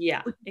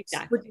 Yeah,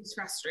 exactly. Which is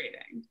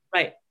frustrating.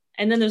 Right.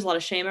 And then there's a lot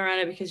of shame around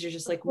it because you're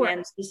just like, man,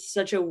 this is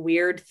such a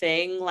weird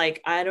thing.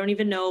 Like, I don't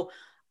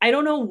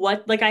know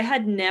what, like I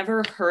had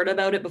never heard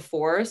about it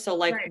before. So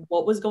like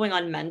what was going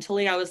on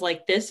mentally, I was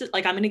like, this is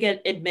like, I'm going to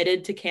get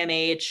admitted to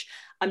CAMH.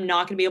 I'm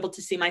not going to be able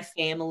to see my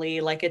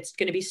family. Like, it's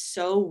going to be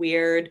so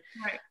weird.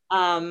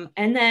 And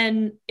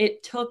then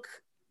it took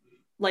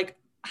like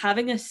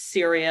having a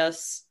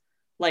serious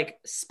like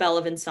spell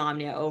of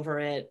insomnia over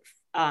it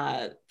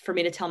for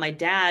me to tell my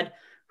dad,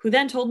 who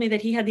then told me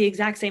that he had the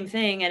exact same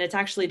thing and it's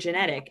actually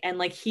genetic. And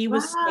like, he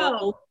was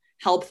so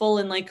helpful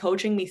in like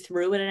coaching me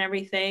through it and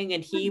everything.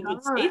 And he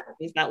would say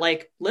things that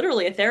like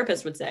literally a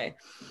therapist would say.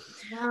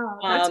 Wow,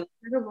 that's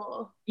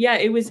incredible. Yeah,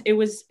 it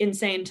was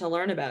insane to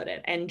learn about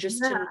it. And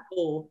just to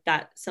know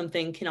that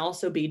something can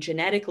also be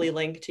genetically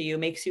linked to you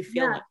makes you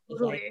feel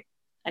like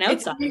an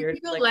outsider. You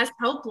feel like, less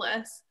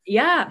helpless.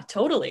 Yeah,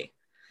 totally.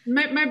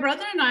 My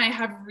brother and I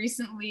have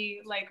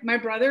recently, like, my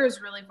brother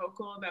is really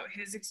vocal about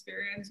his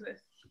experience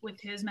with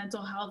his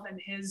mental health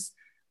and his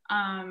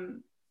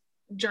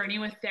journey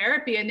with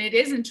therapy. And it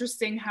is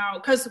interesting how,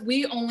 because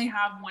we only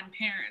have one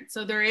parent,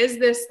 so there is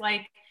this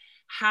like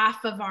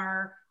half of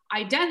our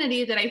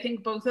identity that I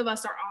think both of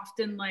us are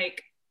often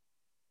like,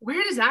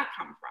 where does that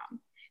come from?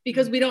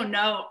 Because we don't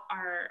know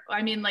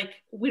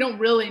we don't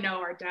really know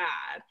our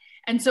dad.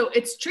 And so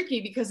it's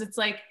tricky because it's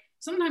like,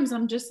 sometimes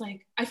I'm just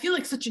like, I feel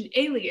like such an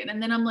alien.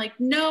 And then I'm like,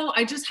 no,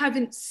 I just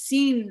haven't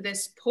seen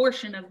this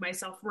portion of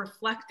myself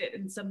reflected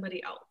in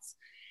somebody else.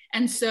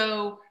 And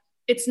so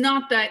it's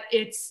not that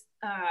it's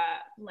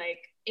like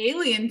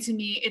alien to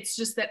me. It's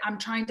just that I'm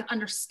trying to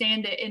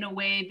understand it in a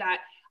way that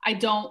I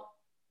don't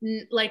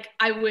like.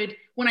 I would,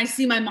 when I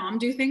see my mom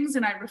do things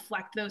and I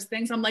reflect those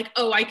things, I'm like,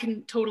 oh, I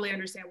can totally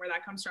understand where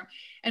that comes from.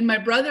 And my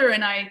brother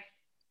and I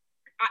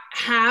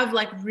have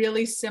like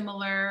really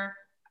similar,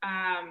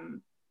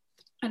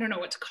 I don't know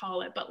what to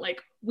call it, but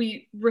like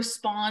we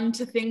respond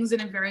to things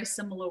in a very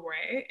similar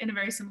way.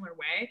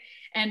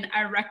 And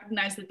I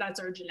recognize that that's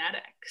our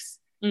genetics,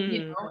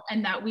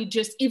 and that we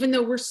just, even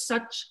though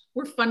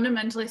we're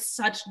fundamentally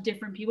such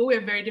different people, we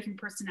have very different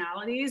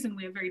personalities and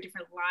we have very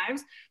different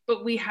lives,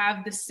 but we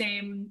have the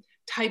same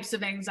types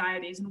of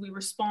anxieties and we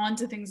respond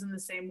to things in the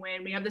same way.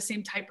 And we have the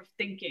same type of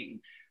thinking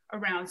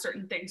around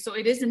certain things. So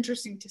it is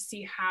interesting to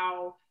see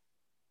how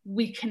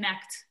we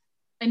connect.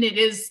 And it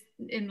is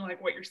in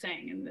like what you're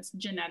saying in this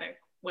genetic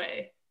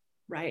way.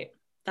 Right.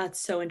 That's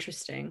so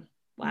interesting.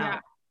 Wow.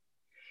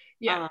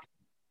 Yeah.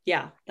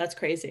 That's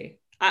crazy.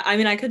 I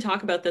mean, I could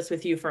talk about this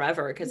with you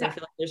forever because I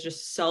feel like there's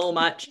just so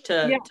much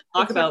to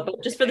talk about,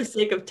 but just for the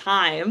sake of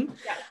time,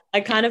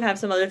 I kind of have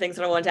some other things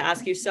that I wanted to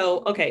ask you.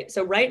 So, okay.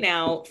 So right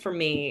now for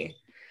me,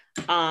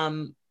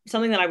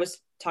 something that I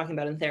was talking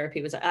about in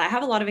therapy was I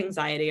have a lot of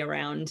anxiety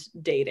around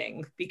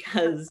dating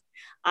because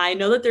I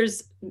know that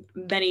there's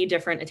many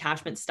different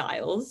attachment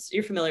styles.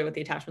 You're familiar with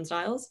the attachment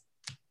styles?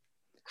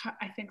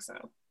 I think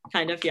so.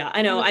 Kind of, yeah.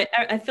 I know.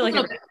 I feel like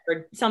I've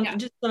heard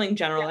just something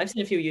general. I've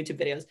seen a few YouTube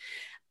videos.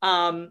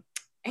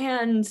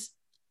 And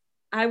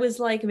I was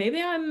like,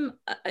 maybe I'm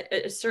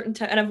a certain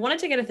type, and I've wanted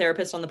to get a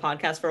therapist on the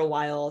podcast for a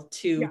while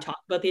to talk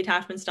about the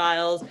attachment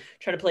styles,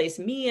 try to place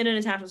me in an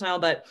attachment style,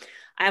 but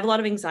I have a lot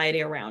of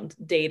anxiety around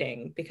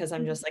dating because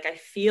I'm just like, I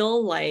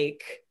feel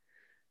like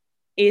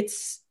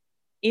it's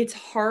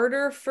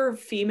harder for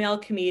female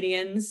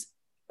comedians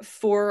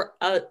for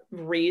a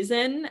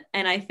reason.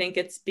 And I think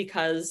it's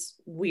because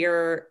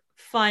we're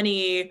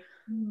funny.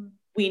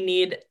 We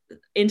need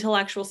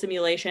intellectual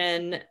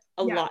stimulation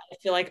a lot. I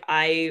feel like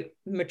I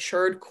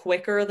matured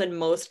quicker than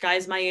most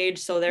guys my age.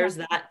 So there's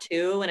that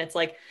too. And it's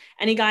like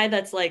any guy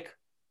that's like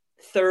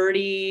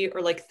 30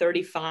 or like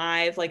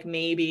 35, like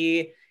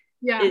maybe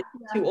is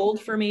too old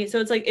for me.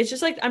 So it's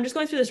just like, I'm just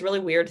going through this really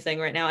weird thing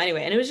right now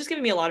anyway. And it was just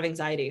giving me a lot of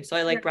anxiety. So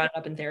I like brought it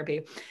up in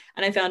therapy,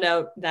 and I found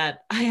out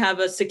that I have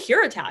a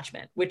secure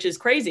attachment, which is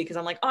crazy. Cause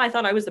I'm like, oh, I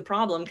thought I was the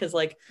problem. Cause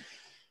like,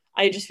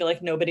 I just feel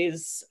like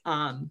nobody's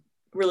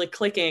really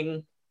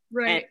clicking.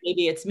 And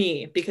maybe it's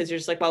me, because you're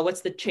just like, well, what's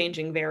the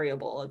changing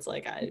variable? It's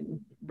like, I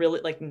really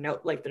like,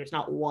 no, like there's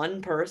not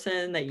one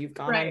person that you've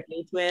gone on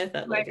dates with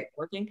that like it's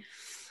working.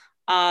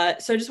 So I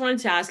just wanted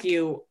to ask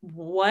you,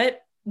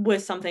 what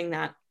was something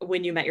that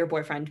when you met your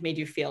boyfriend made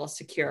you feel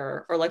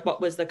secure, or like, what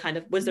was the kind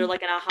of, was there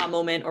like an aha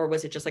moment, or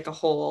was it just like a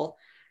whole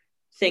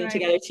thing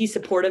together? Is he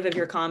supportive of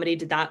your comedy?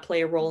 Did that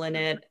play a role in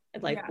it?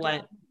 Like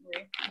what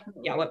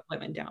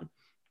went down?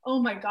 Oh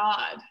my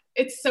God.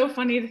 It's so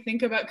funny to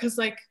think about, because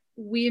like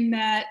we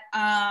met,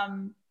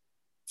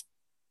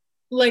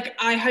 like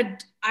I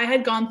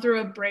had gone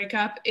through a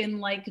breakup in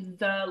like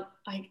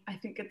I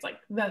think it's like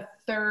the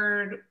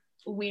third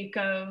week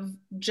of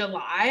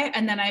July,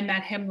 and then I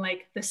met him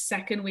like the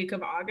second week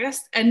of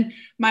August, and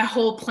my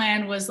whole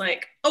plan was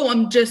like, oh,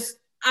 I'm just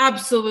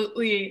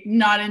absolutely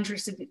not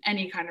interested in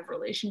any kind of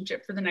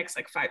relationship for the next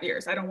like 5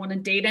 years. I don't want to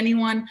date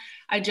anyone.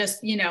 I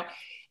just,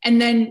 and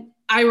then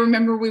I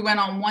remember we went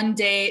on one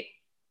date,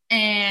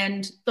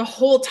 and the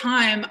whole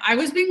time I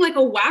was being like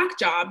a whack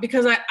job,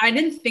 because I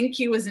didn't think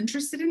he was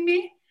interested in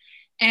me.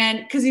 And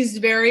because he's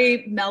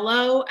very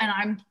mellow and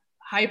I'm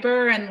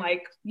hyper and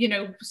like,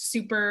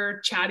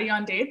 super chatty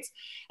on dates.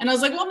 And I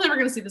was like, well, I'm never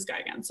going to see this guy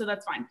again. So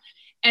that's fine.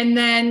 And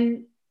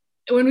then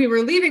when we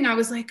were leaving, I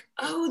was like,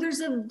 oh,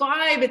 there's a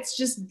vibe. It's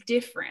just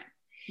different.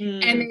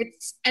 And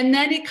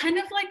then it kind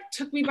of like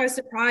took me by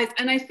surprise.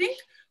 And I think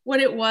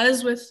what it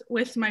was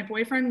with my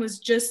boyfriend was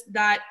just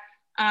that,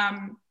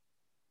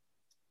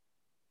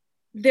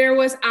 there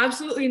was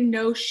absolutely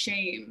no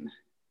shame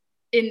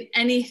in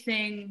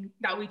anything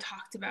that we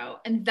talked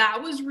about. And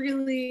that was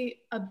really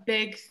a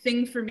big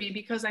thing for me,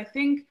 because I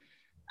think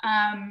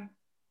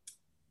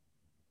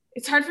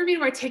it's hard for me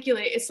to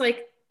articulate. It's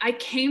like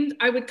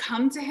I would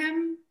come to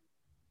him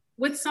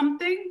with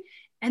something,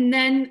 and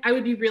then I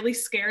would be really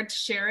scared to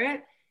share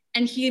it.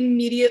 And he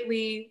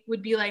immediately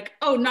would be like,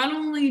 oh, not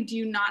only do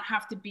you not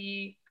have to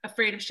be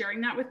afraid of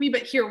sharing that with me,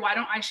 but here, why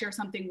don't I share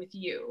something with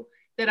you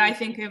that I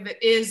think of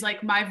it is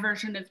like my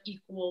version of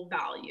equal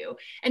value.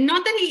 And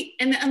not that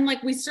and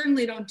like, we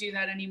certainly don't do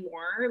that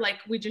anymore. Like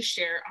we just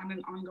share on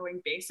an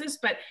ongoing basis,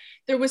 but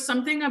there was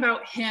something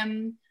about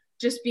him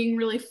just being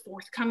really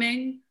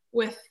forthcoming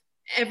with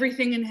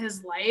everything in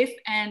his life,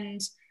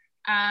 and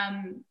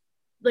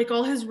like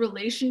all his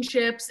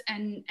relationships,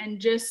 and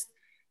just,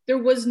 there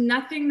was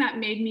nothing that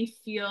made me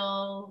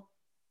feel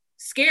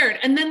scared.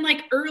 And then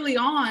like early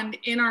on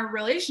in our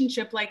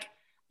relationship, like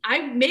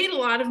I made a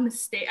lot of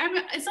mistakes.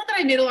 It's not that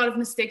I made a lot of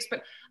mistakes,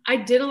 but I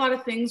did a lot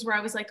of things where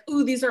I was like,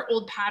 ooh, these are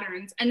old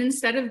patterns. And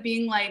instead of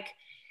being like,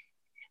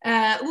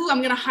 ooh, I'm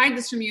going to hide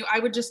this from you, I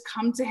would just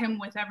come to him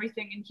with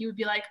everything. And he would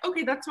be like,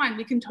 okay, that's fine.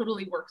 We can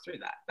totally work through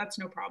that. That's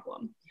no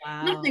problem.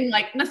 Wow. Nothing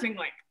like,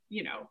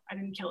 I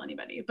didn't kill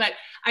anybody, but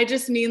I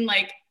just mean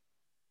like,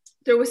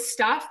 there was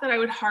stuff that I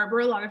would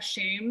harbor a lot of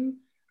shame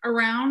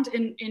around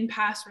in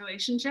past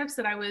relationships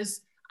that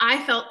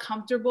I felt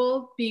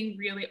comfortable being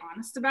really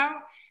honest about.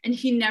 And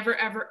he never,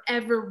 ever,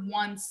 ever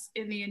once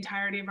in the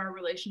entirety of our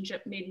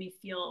relationship made me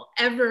feel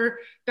ever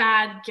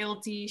bad,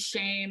 guilty,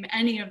 shame,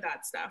 any of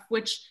that stuff,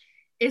 which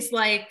is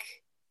like,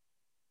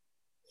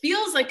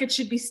 feels like it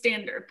should be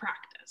standard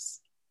practice.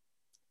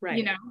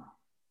 Right.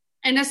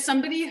 And as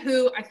somebody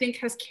who I think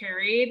has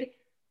carried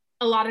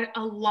a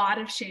lot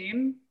of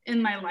shame in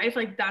my life,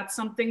 like that's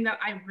something that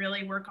I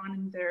really work on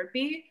in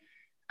therapy.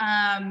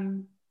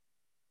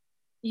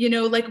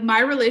 Like my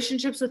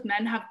relationships with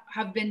men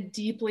have been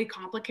deeply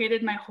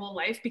complicated my whole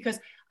life, because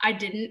I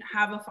didn't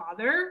have a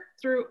father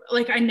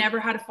I never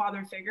had a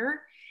father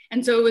figure.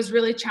 And so it was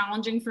really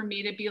challenging for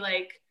me to be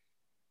like,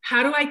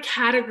 how do I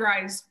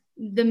categorize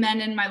the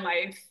men in my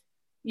life?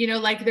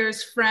 Like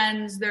there's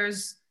friends,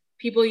 there's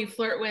people you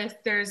flirt with,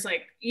 there's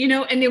like,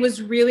 and it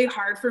was really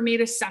hard for me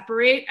to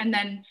separate. And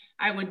then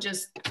I would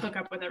just hook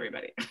up with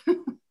everybody.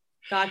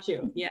 Got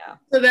you. Yeah.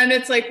 So then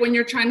it's like, when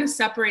you're trying to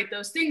separate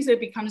those things, it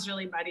becomes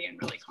really muddy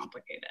and really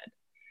complicated.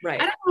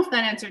 Right. I don't know if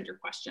that answered your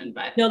question,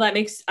 but no, that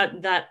makes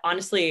that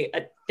honestly,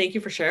 thank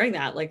you for sharing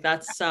that. Like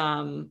that's,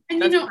 and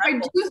I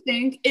do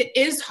think it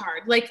is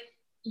hard. Like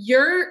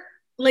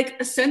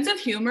a sense of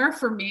humor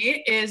for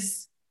me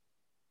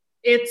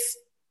it's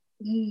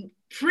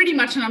pretty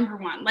much number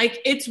one.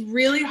 Like it's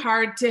really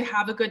hard to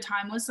have a good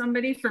time with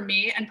somebody, for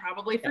me, and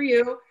probably for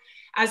you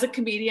as a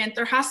comedian.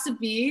 There has to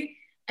be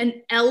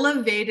an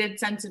elevated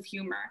sense of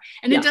humor.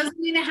 And it doesn't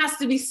mean it has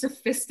to be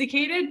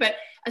sophisticated, but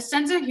a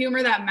sense of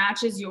humor that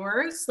matches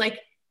yours. Like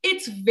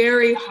it's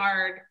very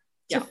hard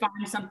to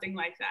find something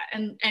like that.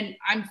 And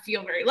I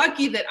feel very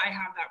lucky that I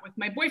have that with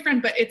my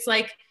boyfriend, but it's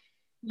like,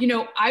 you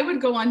know, I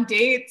would go on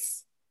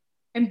dates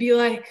and be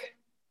like,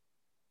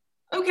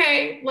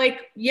 okay,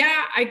 like,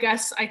 yeah, I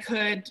guess I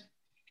could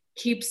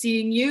keep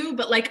seeing you,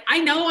 but like, I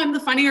know I'm the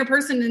funnier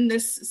person in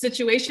this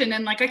situation,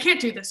 and like, I can't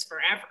do this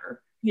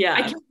forever. Yeah.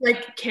 I can't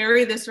like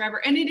carry this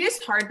forever. And it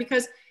is hard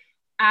because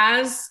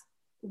as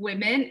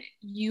women,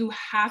 you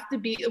have to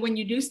be, when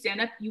you do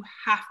stand up, you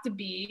have to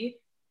be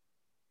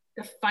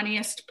the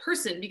funniest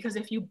person, because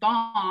if you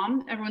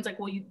bomb, everyone's like,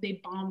 well,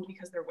 they bombed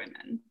because they're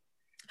women,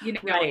 you know,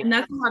 right. And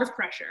that's a lot of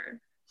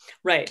pressure.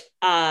 Right.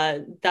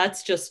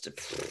 That's just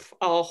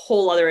a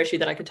whole other issue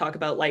that I could talk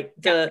about. Like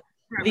the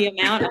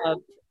amount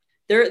of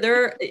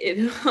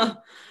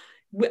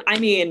I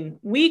mean,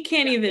 we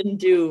can't even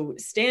do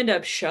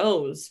stand-up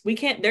shows. We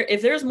can't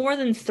if there's more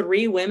than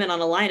 3 women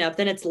on a lineup,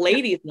 then it's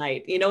ladies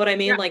night. You know what I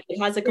mean? Like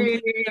it has a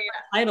completely different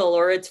title,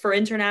 or it's for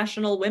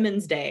International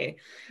Women's Day.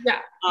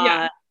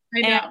 I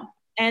know.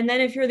 And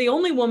then if you're the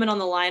only woman on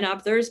the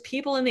lineup, there's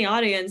people in the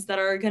audience that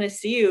are going to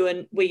see you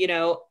and you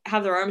know,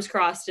 have their arms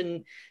crossed,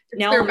 and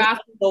now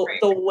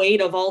the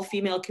weight of all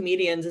female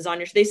comedians is on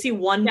your. They see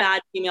one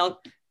bad female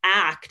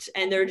act,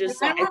 and they're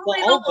just like,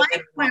 well, don't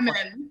like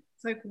women.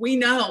 It's like, we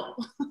know.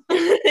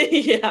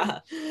 Yeah.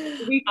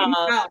 We can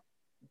tell.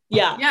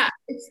 Yeah.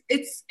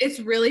 It's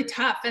really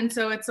tough. And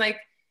so it's like,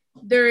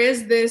 there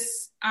is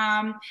this,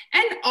 and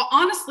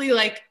honestly,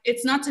 like,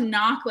 it's not to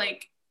knock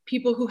like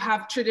people who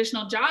have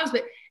traditional jobs,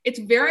 but it's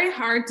very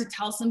hard to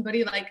tell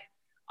somebody, like,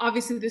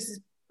 obviously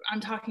I'm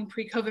talking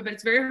pre-COVID, but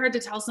it's very hard to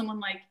tell someone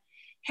like,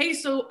 hey,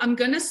 so I'm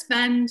going to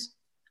spend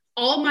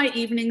all my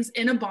evenings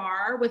in a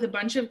bar with a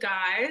bunch of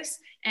guys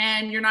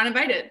and you're not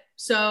invited.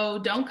 So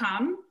don't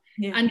come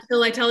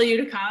until I tell you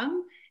to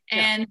come.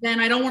 And then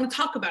I don't want to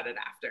talk about it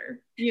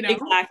after, you know?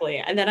 Exactly.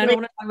 And then I don't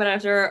want to talk about it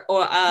after,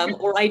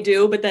 or I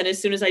do, but then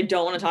as soon as I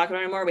don't want to talk about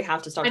it anymore, we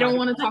have to start. I don't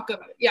want to talk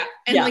about it. Yeah.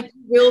 And like,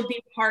 will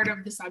be part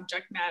of the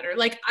subject matter.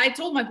 Like I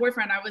told my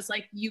boyfriend, I was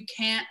like, you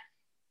can't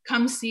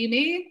come see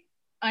me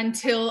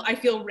until I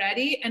feel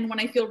ready. And when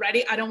I feel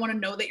ready, I don't want to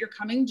know that you're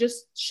coming.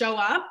 Just show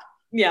up.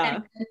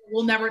 Yeah. And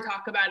we'll never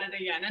talk about it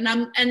again.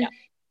 And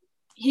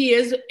he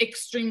is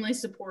extremely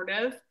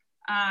supportive.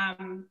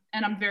 And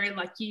I'm very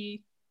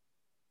lucky,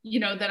 you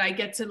know, that I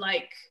get to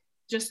like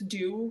just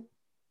do,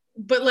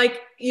 but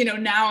like, you know,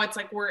 now it's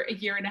like we're a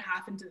year and a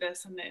half into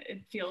this and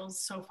it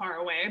feels so far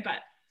away, but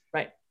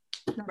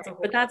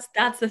but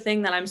that's the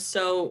thing that I'm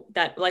so,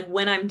 that like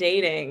when I'm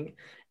dating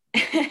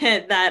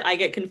that I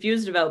get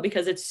confused about,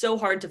 because it's so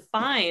hard to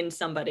find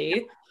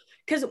somebody.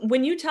 Because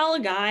when you tell a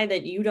guy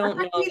that you don't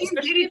know,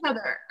 each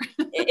other.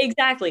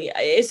 Exactly.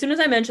 As soon as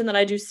I mention that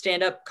I do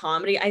stand-up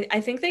comedy,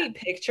 I think they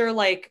picture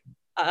like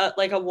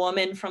a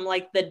woman from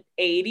like the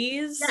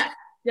 80s.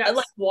 Yeah.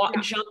 Like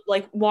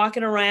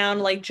walking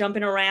around, like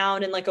jumping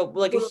around in like a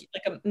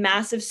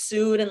massive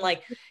suit and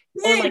like,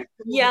 or like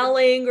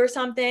yelling or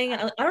something.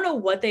 I don't know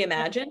what they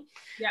imagine.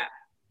 Yeah.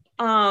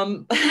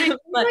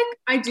 But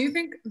I do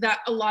think that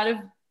a lot of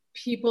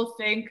people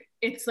think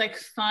it's like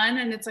fun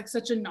and it's like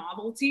such a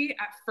novelty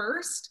at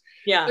first.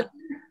 Yeah. But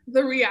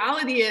the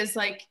reality is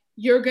like,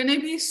 you're going to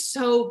be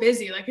so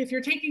busy. Like if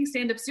you're taking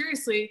stand-up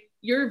seriously,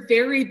 you're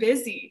very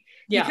busy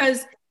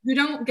because you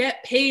don't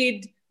get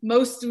paid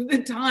most of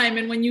the time.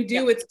 And when you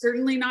do, it's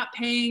certainly not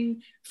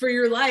paying for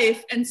your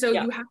life. And so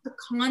you have to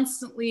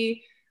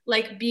constantly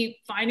like be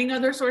finding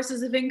other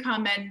sources of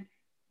income and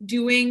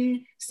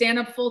doing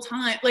stand-up full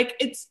time. Like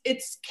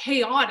it's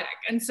chaotic.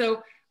 And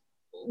so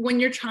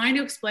when you're trying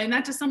to explain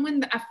that to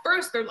someone, at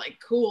first they're like,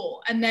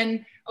 cool. And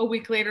then a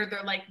week later,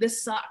 they're like,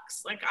 this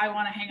sucks. Like, I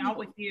want to hang out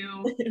with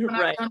you when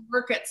I'm done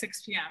work at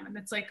 6 p.m. And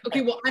it's like,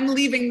 okay, well, I'm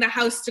leaving the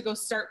house to go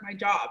start my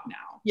job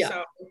now. Yeah,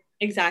 so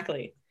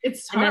exactly.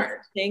 It's hard. And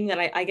that's the thing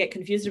that I get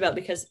confused about,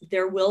 because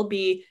there could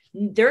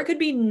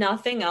be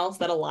nothing else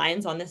that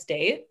aligns on this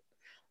date.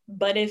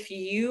 But if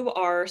you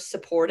are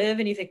supportive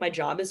and you think my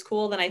job is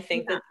cool, then I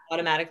think that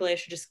automatically I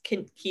should just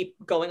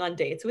keep going on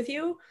dates with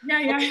you.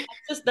 Yeah.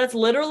 That's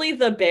literally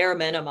the bare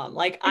minimum.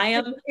 Like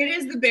it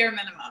is the bare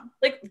minimum.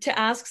 Like to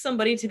ask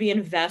somebody to be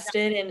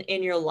invested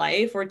in your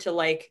life, or to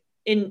like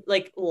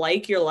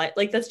your life,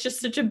 like that's just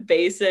such a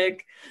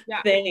basic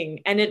thing.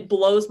 And it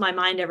blows my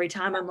mind every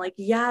time. I'm like,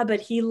 yeah, but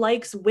he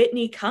likes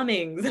Whitney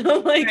Cummings. And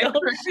I'm like, oh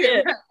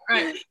shit.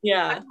 Right.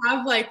 Yeah. I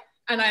have like,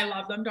 and I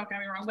love them, don't get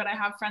me wrong, but I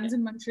have friends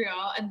in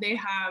Montreal and they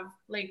have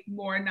like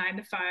more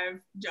 9-to-5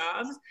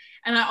 jobs.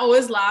 And I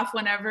always laugh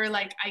whenever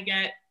like I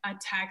get a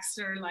text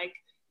or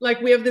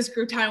like we have this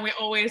group time, we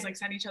always like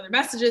send each other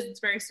messages. It's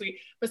very sweet.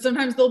 But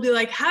sometimes they'll be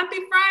like, happy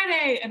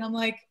Friday. And I'm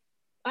like,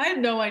 I had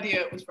no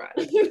idea it was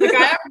Friday. Like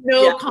I have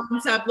no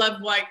concept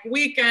of like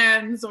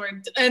weekends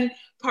and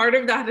part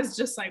of that is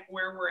just like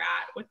where we're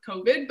at with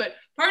COVID. But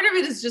part of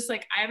it is just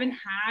like, I haven't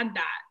had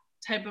that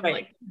type of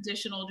like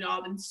additional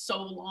job in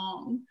so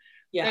long.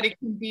 That it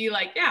can be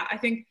like, I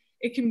think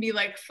it can be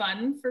like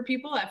fun for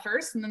people at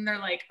first. And then they're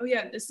like, oh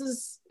yeah, this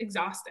is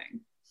exhausting.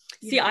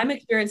 See, I'm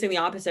experiencing the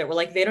opposite where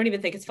like they don't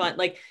even think it's fun.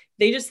 Like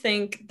they just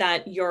think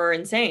that you're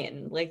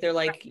insane. Like they're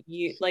like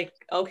you like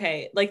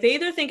okay. Like they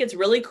either think it's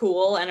really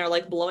cool and are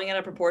like blowing it out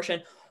of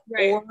proportion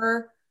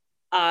or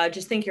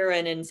just think you're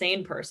an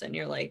insane person.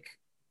 You're like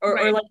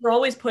or like you're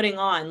always putting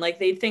on. Like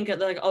they think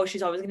like, oh,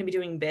 she's always gonna be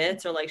doing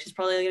bits, or like she's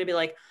probably gonna be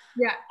like,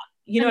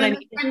 you know what I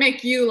mean? I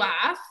make you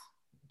laugh.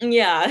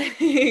 Yeah,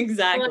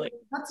 exactly. Like,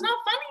 that's not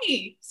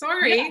funny.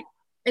 Sorry. Yeah.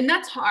 And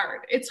that's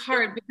hard. It's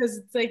hard because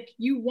it's like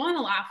you want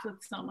to laugh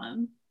with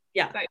someone.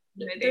 Yeah.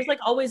 There's like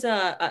always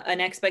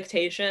an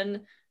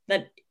expectation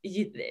that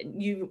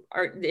you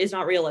are is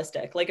not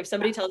realistic. Like if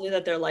somebody tells you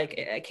that they're like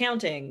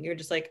accounting, you're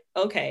just like,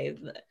 okay.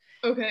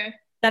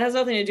 That has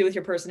nothing to do with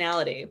your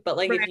personality. But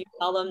like if you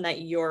tell them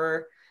that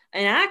you're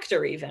an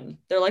actor, even,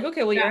 they're like,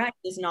 okay, well, your act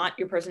is not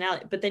your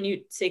personality. But then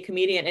you say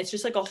comedian, it's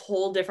just like a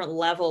whole different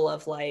level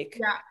of like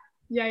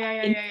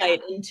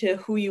insight into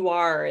who you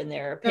are and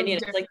their opinion.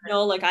 It's like,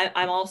 no, like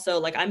I'm also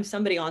like I'm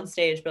somebody on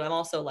stage, but I'm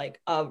also like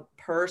a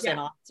person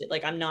on stage.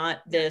 Like I'm not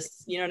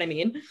this, you know what I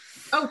mean?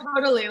 Oh,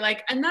 totally.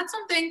 Like, and that's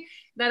something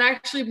that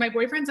actually my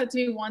boyfriend said to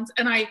me once,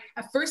 and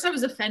at first I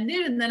was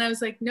offended, and then I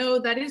was like, no,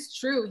 that is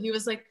true. He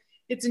was like,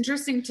 it's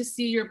interesting to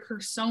see your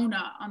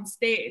persona on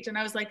stage. And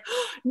I was like,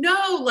 oh,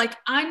 no, like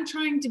I'm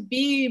trying to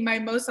be my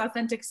most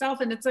authentic self.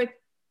 And it's like,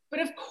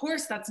 but of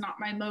course that's not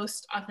my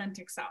most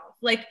authentic self.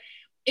 Like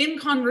in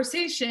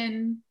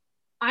conversation,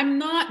 I'm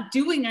not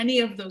doing any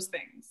of those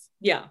things.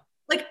 Yeah.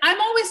 Like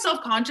I'm always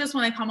self-conscious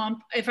when I come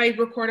on, if I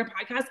record a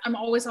podcast, I'm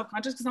always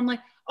self-conscious because I'm like,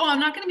 oh, I'm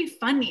not going to be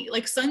funny.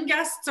 Like some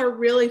guests are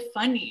really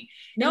funny.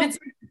 No,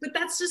 but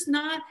that's just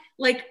not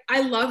like,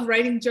 I love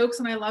writing jokes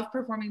and I love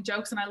performing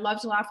jokes and I love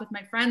to laugh with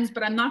my friends,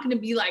 but I'm not going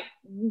to be like,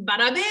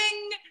 bada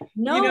bing.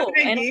 No, you know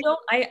and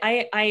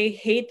I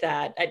hate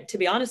that, to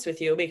be honest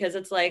with you, because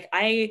it's like,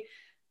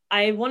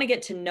 I want to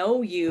get to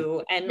know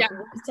you, and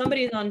when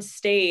somebody's on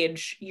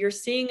stage, you're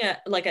seeing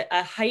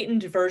a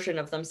heightened version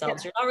of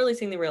themselves. You're not really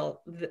seeing the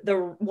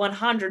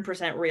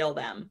 100% real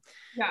them.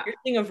 You're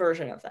seeing a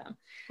version of them.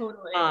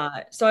 Totally.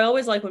 So I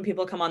always like when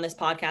people come on this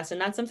podcast, and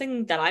that's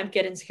something that I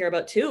get insecure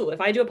about too.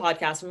 If I do a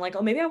podcast, I'm like,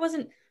 oh, maybe I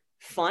wasn't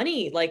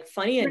funny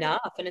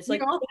enough, and it's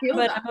like, oh,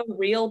 but I'm a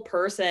real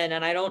person,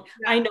 and I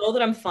know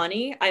that I'm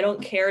funny. I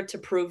don't care to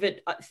prove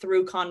it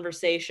through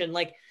conversation,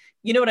 like.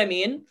 You know what I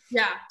mean?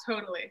 Yeah,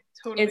 totally.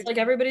 It's like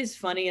everybody's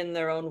funny in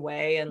their own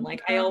way. And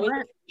like, I always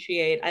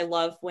I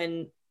love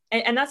when,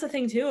 and that's the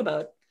thing too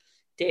about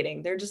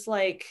dating. They're just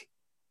like,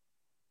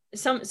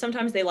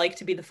 sometimes they like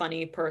to be the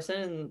funny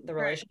person in the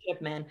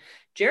relationship. Man,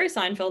 Jerry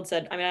Seinfeld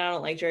said, I mean, I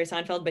don't like Jerry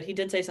Seinfeld, but he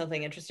did say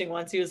something interesting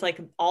once. He was like,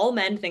 all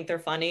men think they're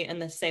funny in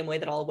the same way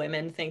that all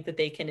women think that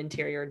they can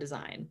interior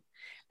design.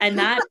 And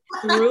that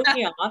threw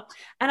me off.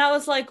 And I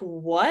was like,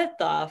 what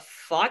the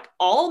fuck?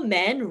 All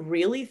men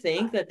really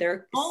think that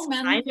they're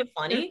kind of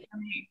funny?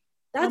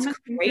 That's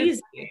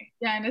crazy.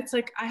 Yeah, and it's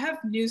like, I have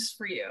news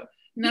for you.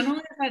 Not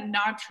only is that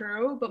not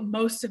true, but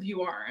most of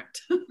you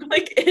aren't.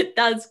 Like,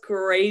 that's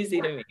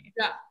crazy to me.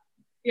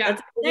 Yeah.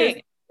 That's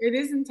insane. It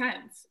is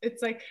intense.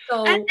 It's like,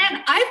 and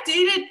I've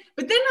dated,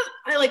 but then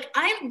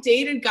I've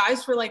dated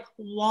guys for like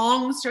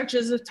long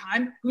stretches of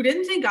time who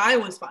didn't think I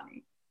was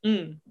funny.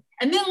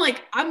 And then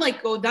like, I'm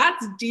like, oh,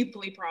 that's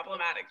deeply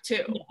problematic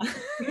too. Yeah.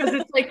 Because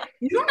it's like,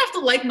 you don't have to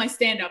like my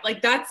stand-up.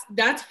 Like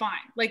that's fine.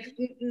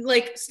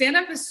 Like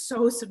stand-up is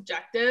so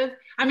subjective.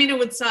 I mean, it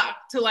would suck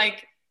to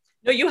like.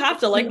 No, you have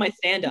to like my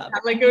stand-up.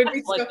 Like it would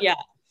be like,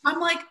 I'm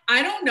like,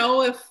 I don't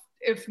know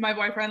if my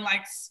boyfriend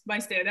likes my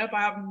stand-up.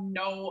 I have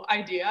no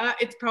idea.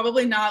 It's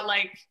probably not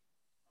like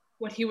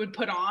what he would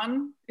put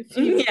on if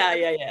he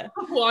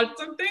watched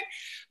something,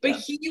 but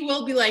he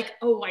will be like,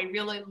 oh, I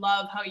really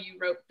love how you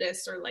wrote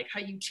this, or like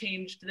how you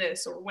changed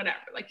this, or whatever.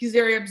 Like he's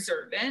very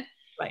observant,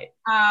 right?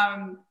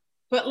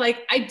 But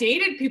like I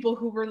dated people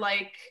who were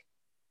like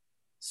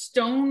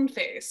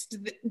stone-faced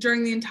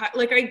during the entire,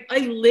 like I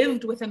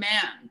lived with a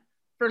man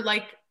for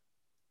like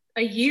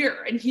a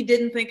year and he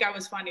didn't think I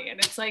was funny, and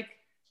it's like,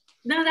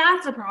 no,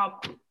 that's a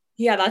problem.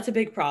 Yeah, that's a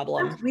big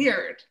problem. That's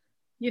weird.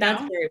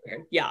 That's very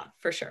weird. Yeah,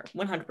 for sure.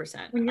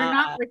 100%. When you're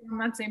not like on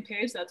that same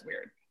page, that's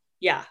weird.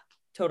 Yeah,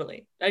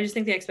 totally. I just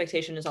think the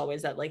expectation is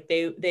always that like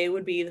they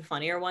would be the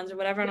funnier ones or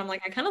whatever. And I'm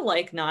like, I kind of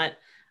like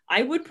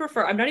I would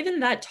prefer, I'm not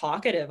even that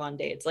talkative on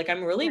dates. Like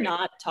I'm really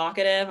not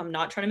talkative. I'm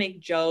not trying to make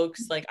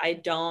jokes. Like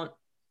I'm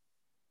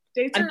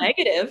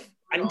negative.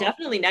 I'm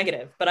definitely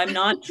negative, but I'm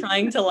not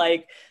trying to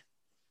like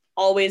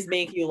always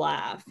make you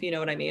laugh. You know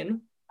what I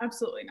mean?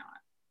 Absolutely not.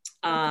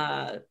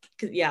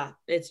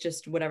 It's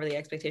just whatever the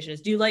expectation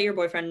is. Do you let your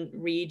boyfriend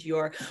read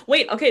your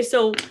okay,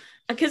 so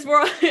because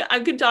I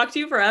could talk to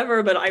you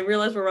forever, but I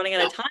realize we're running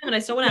out of time, and I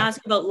still want to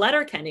ask about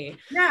Letterkenny.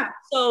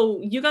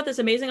 So you got this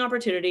amazing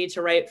opportunity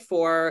to write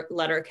for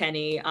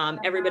Letterkenny.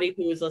 Everybody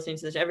who is listening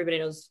to this, everybody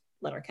knows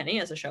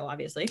Letterkenny as a show,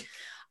 obviously.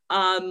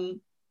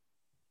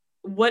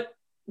 What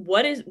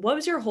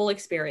was your whole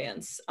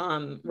experience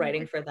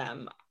writing for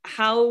them?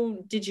 How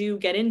did you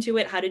get into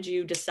it? How did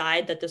you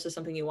decide that this was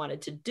something you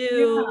wanted to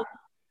do?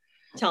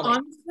 Tell me.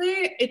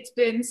 Honestly, it's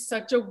been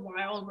such a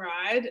wild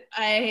ride.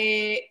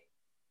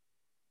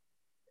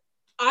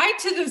 I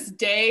to this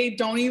day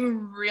don't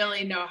even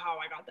really know how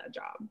I got that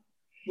job.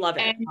 Love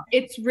it. And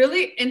it's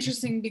really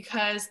interesting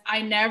because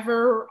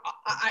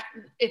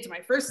it's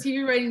my first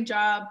TV writing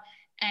job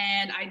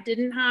and I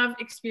didn't have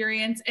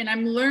experience, and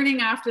I'm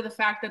learning after the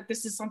fact that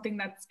this is something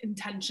that's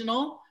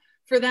intentional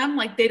for them.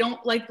 Like they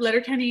don't, like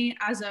Letterkenny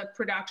as a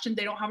production,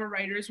 they don't have a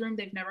writer's room.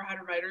 They've never had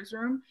a writer's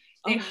room.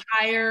 They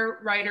hire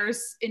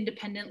writers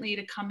independently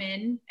to come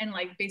in and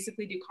like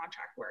basically do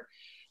contract work.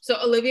 So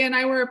Olivia and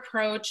I were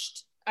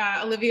approached,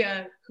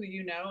 Olivia, who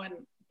you know, and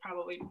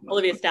probably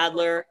Olivia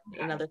Stadler,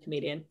 another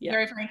comedian. Yeah.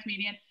 Very funny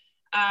comedian.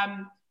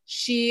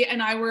 She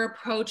and I were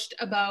approached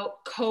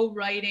about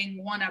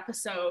co-writing one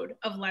episode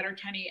of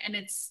Letterkenny, and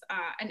it's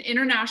an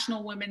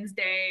International Women's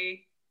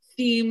Day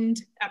themed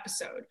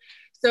episode.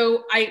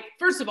 So I,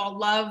 first of all,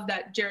 love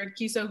that Jared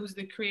Kiso, who's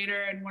the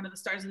creator and one of the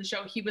stars of the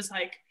show, he was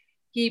like,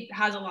 he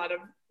has a lot of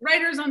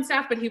writers on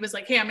staff, but he was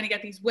like, hey, I'm going to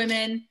get these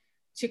women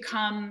to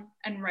come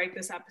and write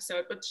this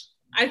episode, which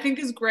I think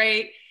is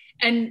great.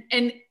 And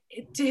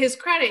to his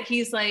credit,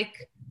 he's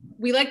like,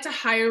 we like to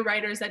hire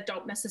writers that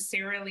don't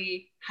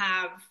necessarily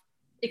have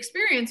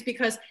experience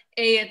because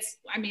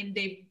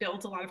they've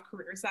built a lot of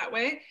careers that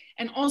way.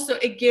 And also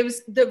it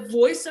gives, the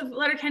voice of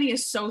Letterkenny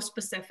is so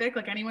specific.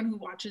 Like anyone who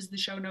watches the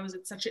show knows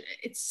it's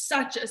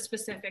such a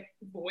specific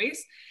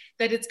voice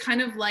that it's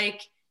kind of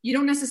like, you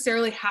don't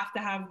necessarily have to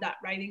have that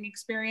writing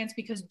experience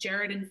because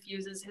Jared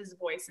infuses his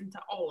voice into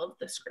all of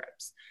the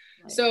scripts.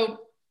 Right.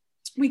 So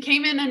we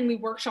came in and we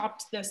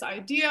workshopped this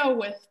idea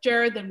with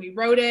Jared, then we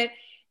wrote it,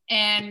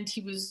 and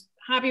he was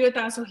happy with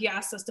that. So he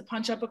asked us to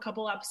punch up a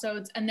couple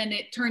episodes, and then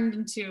it turned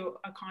into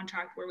a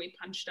contract where we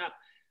punched up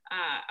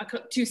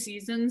 2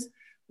 seasons,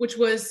 which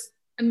was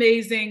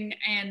amazing.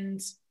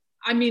 And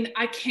I mean,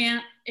 I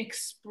can't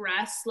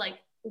express like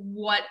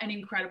what an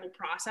incredible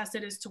process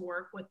it is to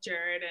work with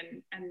Jared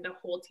and the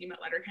whole team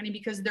at Letterkenny,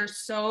 because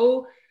that's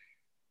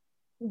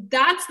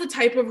the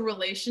type of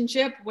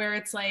relationship where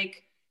it's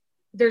like,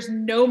 there's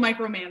no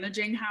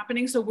micromanaging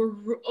happening. So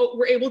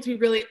we're able to be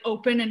really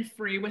open and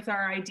free with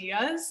our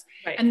ideas.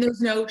 Right. And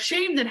there's no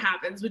shame that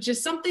happens, which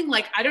is something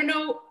like, I don't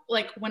know,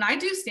 like when I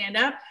do stand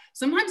up,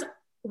 sometimes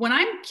when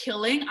I'm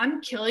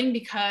killing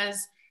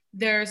because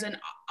there's an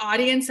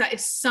audience that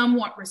is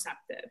somewhat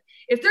receptive.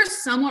 If they're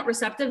somewhat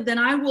receptive, then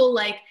I will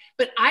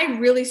but I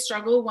really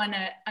struggle when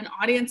an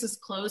audience is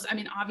closed. I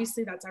mean,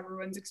 obviously that's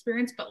everyone's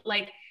experience, but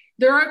like,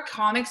 there are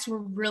comics who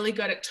are really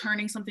good at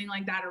turning something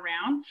like that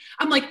around.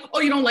 I'm like, oh,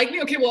 you don't like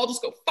me? Okay, well, I'll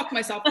just go fuck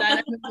myself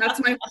then. That's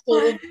my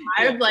whole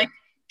vibe, like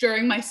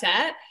during my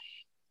set.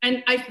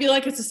 And I feel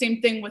like it's the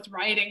same thing with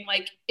writing.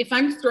 Like if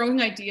I'm throwing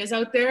ideas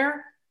out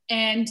there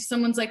and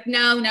someone's like,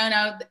 no,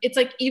 it's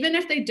like, even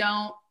if they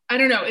don't, I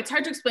don't know, it's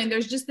hard to explain.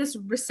 There's just this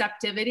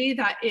receptivity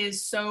that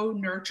is so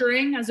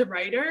nurturing as a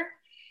writer.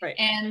 Right.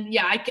 And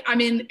yeah, I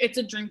mean, it's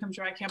a dream come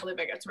true. I can't believe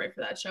I got to write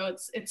for that show.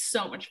 It's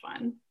so much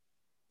fun.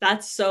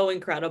 That's so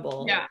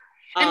incredible. Yeah.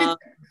 And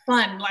it's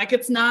fun. Like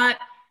it's not,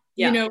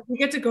 you know, we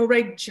get to go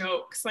write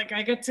jokes. Like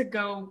I get to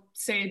go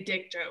say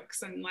dick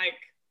jokes and like,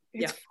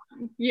 it's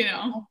fun, you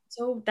know?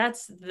 So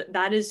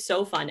that is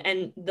so fun.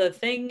 And the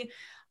thing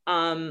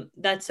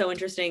that's so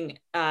interesting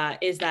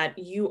is that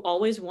you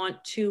always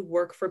want to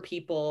work for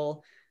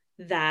people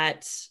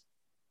that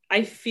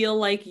I feel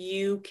like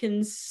you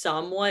can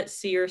somewhat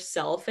see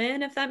yourself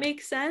in, if that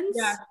makes sense.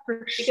 Yeah,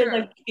 for sure.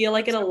 Because I feel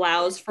like it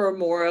allows for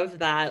more of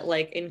that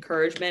like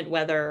encouragement,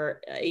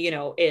 whether, you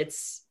know,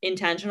 it's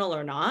intentional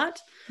or not.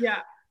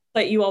 Yeah.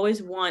 But you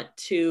always want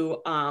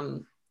to,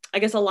 I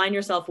guess, align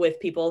yourself with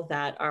people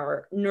that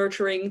are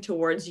nurturing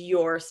towards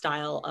your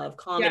style of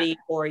comedy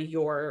or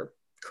your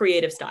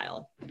creative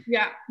style.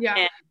 Yeah.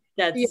 Yeah.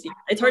 And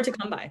it's hard to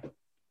come by.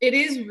 It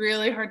is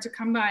really hard to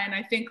come by. And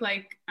I think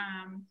like,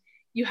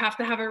 you have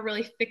to have a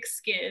really thick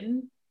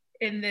skin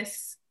in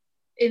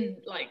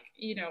like,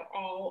 you know,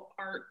 all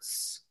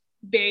arts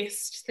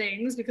based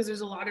things, because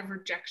there's a lot of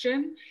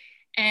rejection,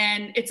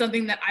 and it's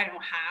something that I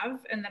don't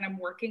have and that I'm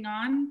working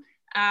on.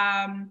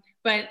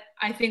 But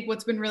I think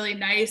what's been really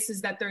nice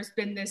is that there's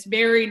been this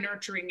very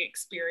nurturing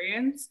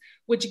experience,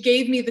 which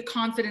gave me the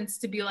confidence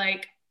to be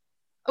like,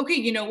 okay,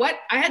 you know what?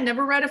 I had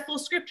never read a full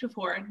script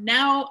before.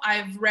 Now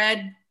I've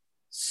read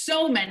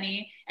so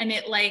many, and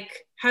it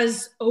like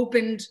has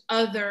opened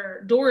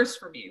other doors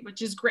for me,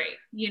 which is great,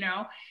 you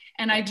know?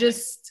 And I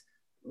just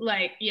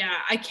like,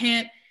 I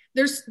can't,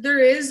 there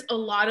is a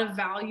lot of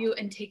value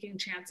in taking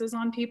chances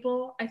on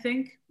people, I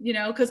think, you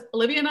know, because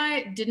Olivia and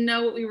I didn't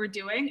know what we were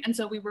doing. And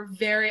so we were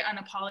very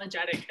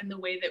unapologetic in the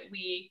way that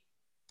we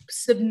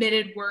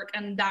submitted work,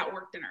 and that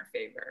worked in our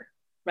favor.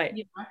 Right.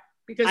 You know?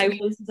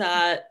 Because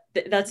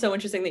that's so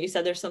interesting that you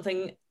said there's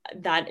something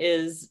that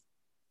is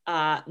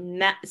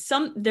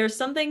there's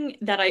something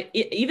that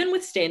even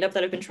with stand-up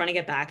that I've been trying to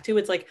get back to.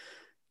 It's like,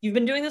 you've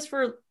been doing this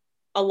for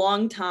a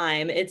long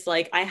time. It's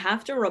like, I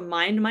have to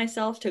remind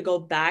myself to go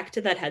back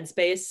to that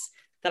headspace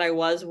that I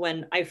was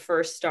when I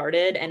first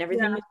started, and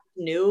everything was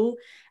new,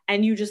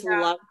 and you just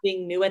love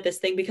being new at this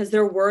thing because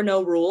there were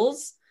no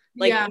rules.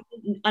 Like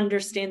you didn't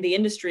understand the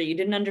industry. You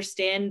didn't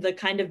understand the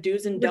kind of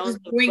do's and don'ts.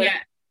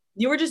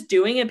 you were just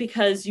doing it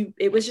because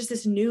it was just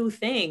this new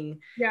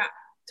thing. Yeah.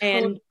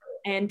 Totally.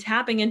 And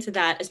tapping into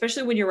that,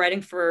 especially when you're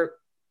writing for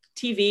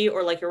TV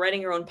or like you're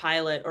writing your own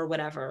pilot or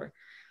whatever.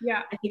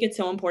 Yeah. I think it's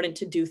so important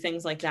to do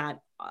things like that,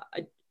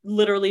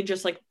 literally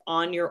just like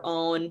on your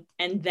own,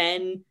 and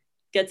then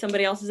get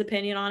somebody else's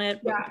opinion on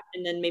it. Yeah.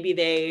 And then maybe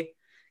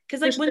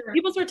because like when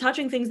people start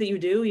touching things that you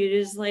do, you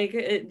just like,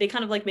 they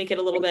kind of like make it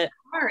a little bit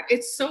hard.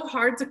 It's so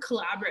hard to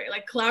collaborate.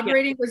 Like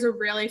collaborating is a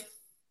really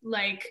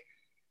like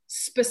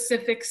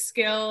specific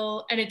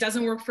skill, and it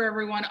doesn't work for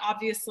everyone,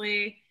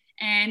 obviously.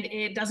 And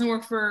it doesn't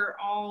work for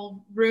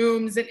all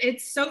rooms.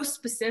 It's so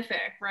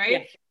specific, right?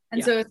 Yeah.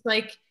 And so it's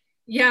like,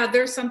 yeah,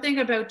 there's something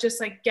about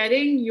just like I'm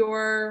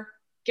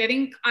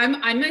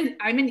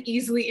an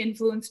easily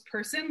influenced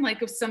person.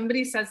 Like if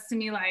somebody says to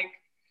me, like,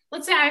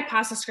 let's say I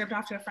pass a script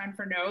off to a friend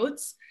for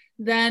notes,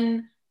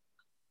 then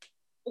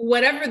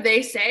whatever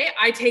they say,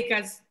 I take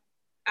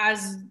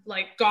as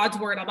like God's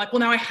word. I'm like,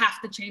 well, now I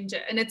have to change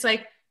it. And it's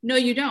like, no,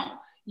 you don't.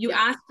 You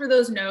ask for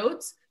those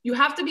notes. You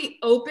have to be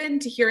open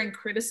to hearing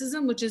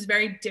criticism, which is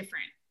very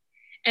different.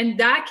 And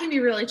that can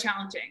be really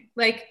challenging.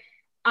 Like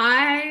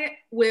I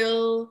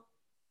will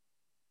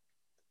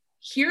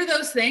hear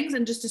those things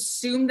and just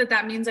assume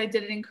that means I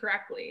did it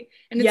incorrectly.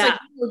 And it's like,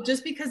 well,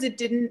 just because it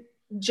didn't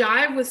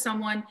jive with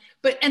someone,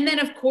 and then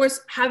of course,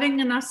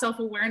 having enough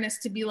self-awareness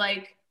to be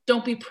like,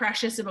 don't be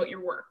precious about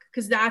your work.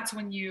 Cause that's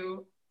when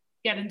you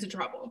get into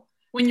trouble.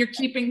 When you're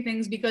keeping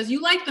things because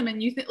you like them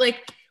and you think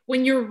like,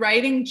 when you're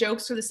writing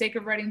jokes for the sake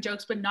of writing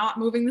jokes, but not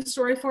moving the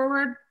story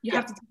forward, you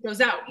have to take those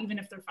out, even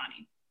if they're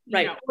funny,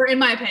 you know, or in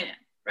my opinion,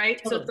 right?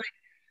 Totally. So it's like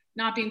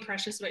not being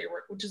precious about your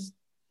work, which is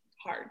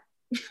hard.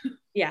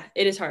 Yeah,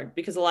 it is hard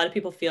because a lot of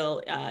people feel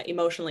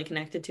emotionally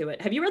connected to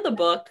it. Have you read the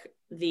book,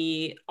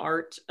 The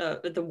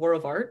War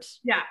of Art?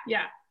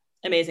 Yeah.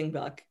 Amazing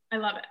book. I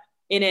love it.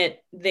 In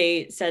it,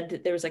 they said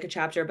that there was like a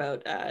chapter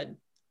about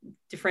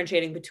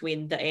differentiating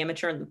between the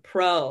amateur and the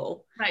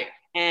pro. Right.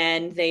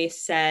 And they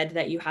said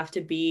that you have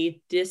to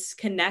be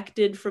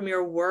disconnected from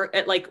your work.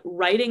 At like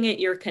writing it,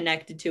 you're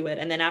connected to it.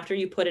 And then after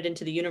you put it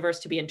into the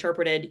universe to be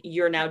interpreted,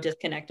 you're now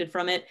disconnected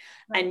from it.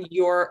 Right. And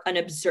you're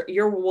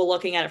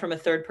looking at it from a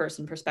third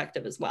person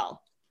perspective as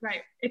well. Right.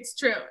 It's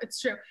true.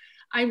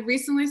 I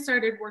recently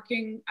started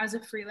working as a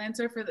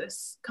freelancer for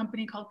this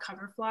company called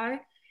Coverfly.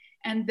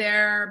 And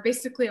they're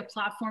basically a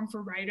platform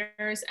for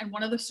writers. And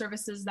one of the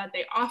services that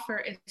they offer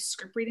is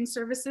script reading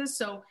services.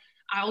 So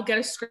I'll get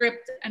a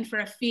script and for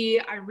a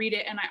fee, I read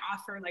it and I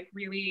offer like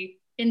really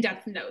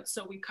in-depth notes.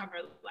 So we cover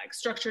like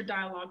structured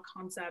dialogue,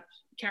 concept,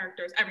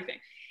 characters, everything.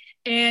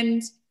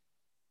 And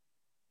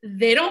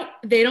they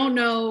don't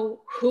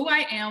know who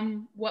I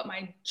am, what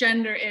my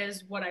gender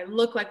is, what I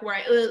look like,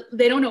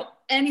 they don't know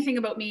anything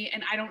about me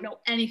and I don't know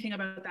anything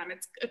about them.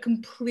 It's a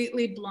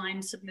completely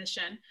blind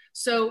submission.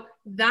 So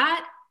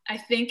that I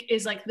think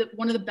is like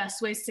one of the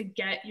best ways to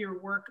get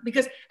your work,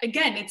 because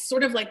again, it's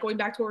sort of like going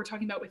back to what we're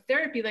talking about with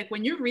therapy. Like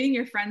when you're reading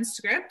your friend's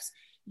scripts,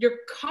 you're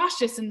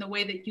cautious in the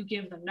way that you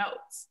give them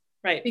notes,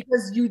 right?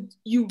 Because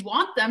you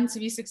want them to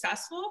be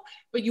successful,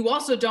 but you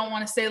also don't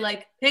want to say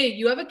like, hey,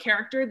 you have a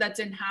character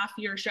that's in half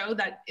your show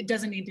that it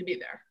doesn't need to be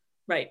there.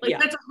 Right. Like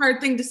that's a hard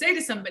thing to say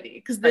to somebody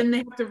because then they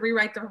have to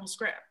rewrite their whole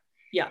script.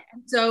 Yeah.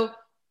 So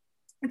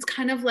it's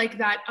kind of like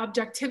that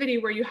objectivity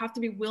where you have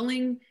to be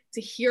willing to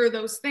hear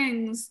those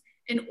things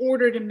in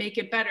order to make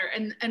it better.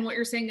 And what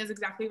you're saying is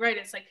exactly right.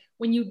 It's like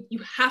when you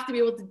have to be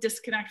able to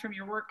disconnect from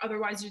your work.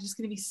 Otherwise you're just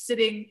going to be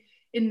sitting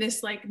in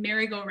this like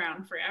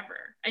merry-go-round forever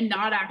and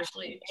not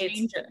actually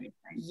change anything.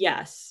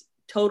 Yes,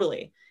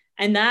 totally.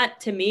 And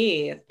that to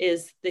me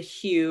is the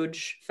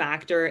huge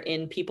factor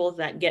in people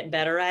that get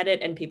better at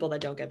it and people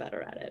that don't get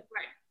better at it.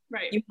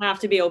 Right. You have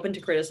to be open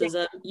to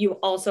criticism. Yeah. You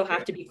also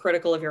have to be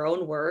critical of your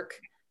own work.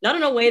 Not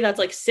in a way that's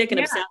like sick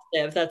and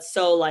obsessive. That's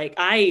so like,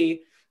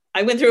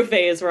 I went through a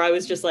phase where I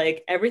was just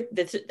like,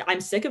 I'm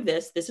sick of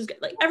this. This is good.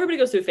 Like everybody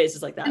goes through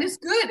phases like that. And it's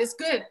good.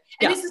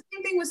 And it's the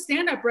same thing with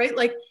stand-up, right?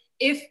 Like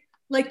if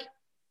like,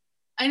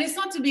 and it's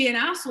not to be an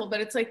asshole,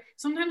 but it's like,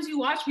 sometimes you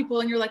watch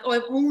people and you're like, oh,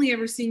 I've only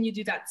ever seen you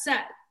do that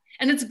set.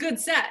 And it's a good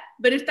set.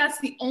 But if that's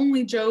the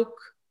only joke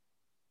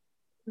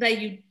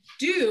that you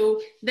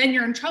do, then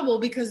you're in trouble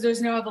because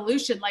there's no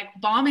evolution. Like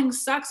bombing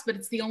sucks, but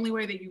it's the only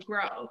way that you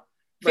grow.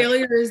 Right.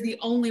 Failure is the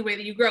only way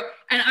that you grow.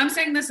 And I'm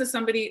saying this as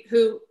somebody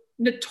who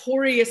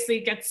notoriously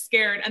gets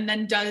scared and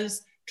then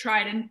does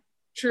tried and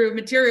true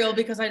material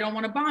because I don't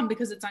want to bomb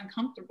because it's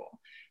uncomfortable.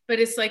 But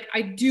it's like,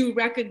 I do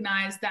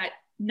recognize that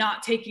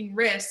not taking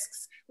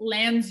risks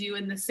lands you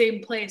in the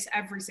same place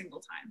every single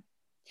time.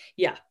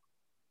 Yeah.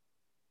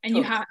 And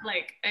you have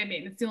like, I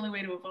mean, it's the only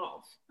way to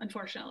evolve,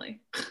 unfortunately.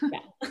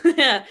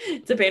 Yeah.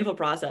 It's a painful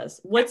process.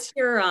 What's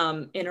your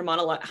inner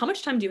monologue? How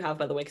much time do you have,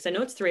 by the way? Because I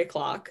know it's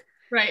 3:00.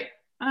 Right.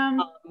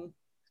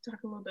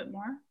 Talk a little bit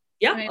more.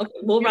 Yeah. Okay.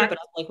 We'll wrap it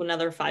up like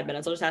another 5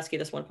 minutes. I'll just ask you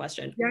this one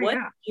question. What's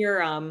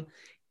your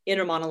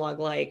inner monologue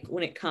like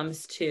when it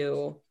comes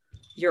to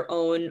your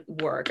own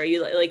work? Are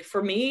you like,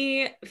 for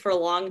me, for a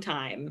long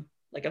time,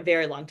 like a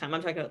very long time.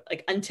 I'm talking about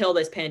like until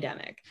this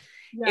pandemic.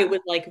 Yeah. It was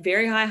like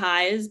very high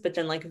highs, but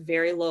then like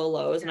very low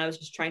lows. And I was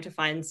just trying to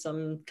find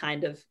some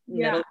kind of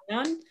middle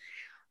ground.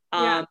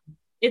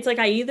 It's like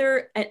I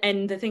either,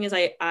 and the thing is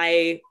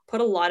I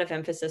put a lot of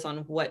emphasis on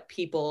what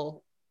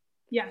people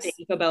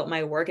think about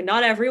my work, and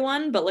not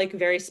everyone, but like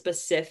very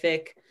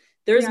specific.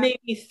 There's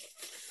maybe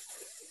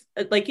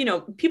like, you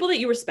know, people that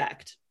you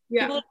respect.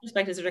 People that you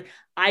respect is like,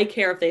 I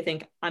care if they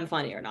think I'm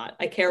funny or not.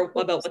 I care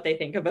about what they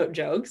think about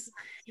jokes.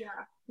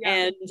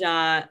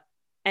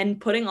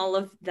 And putting all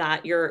of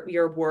that,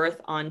 your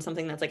worth on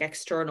something that's like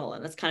external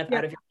and that's kind of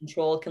out of your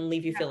control can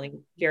leave you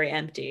feeling very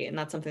empty. And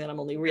that's something that I'm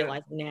only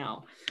realizing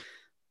now.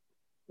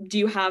 Do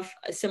you have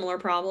a similar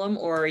problem,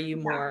 or are you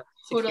more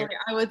secure? Totally.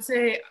 I would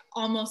say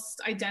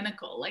almost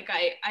identical. Like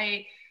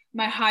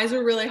my highs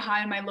are really high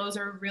and my lows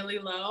are really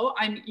low.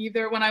 I'm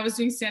either, when I was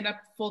doing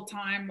stand-up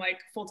full-time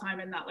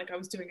in that, like I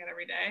was doing it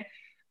every day,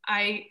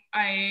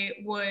 I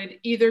would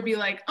either be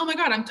like, oh my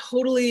God, I'm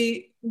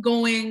totally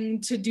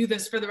going to do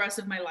this for the rest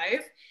of my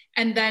life.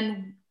 And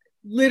then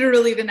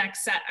literally the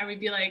next set, I would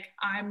be like,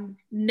 I'm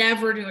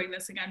never doing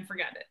this again.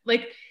 Forget it.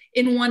 Like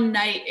in one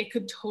night, it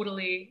could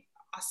totally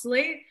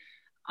oscillate.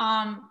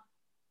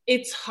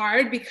 It's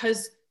hard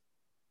because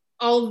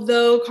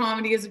although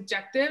comedy is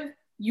objective,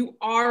 you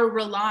are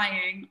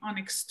relying on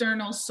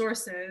external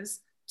sources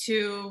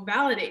to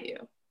validate you.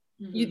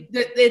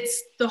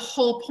 It's the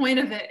whole point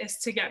of it is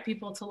to get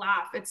people to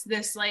laugh. It's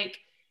this like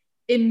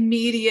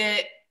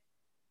immediate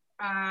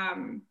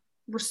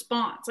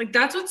response. Like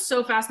that's what's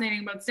so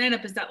fascinating about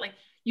stand-up is that like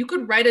you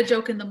could write a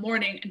joke in the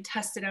morning and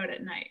test it out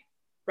at night.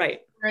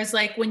 Right. Whereas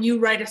like when you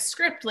write a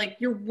script, like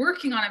you're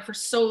working on it for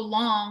so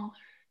long,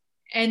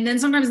 and then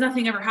sometimes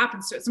nothing ever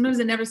happens to it. Sometimes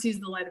it never sees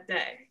the light of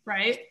day,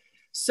 right?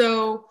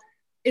 So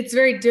it's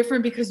very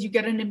different because you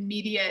get an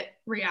immediate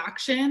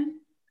reaction,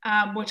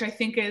 which I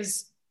think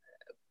is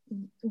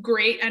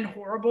great and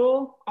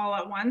horrible all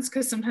at once,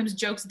 because sometimes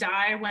jokes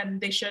die when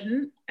they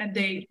shouldn't and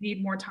they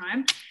need more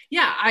time.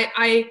 Yeah,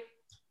 I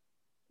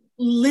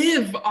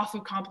live off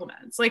of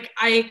compliments. Like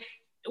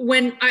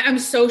I'm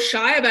so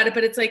shy about it,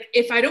 but it's like,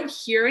 if I don't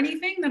hear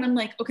anything, then I'm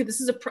like, okay,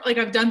 this is like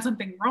I've done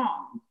something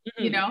wrong,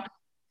 you know?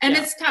 And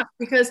it's tough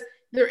because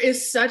there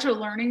is such a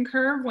learning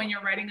curve when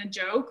you're writing a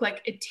joke.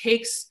 Like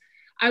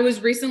I was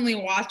recently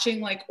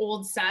watching like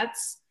old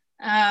sets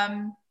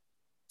and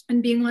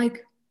being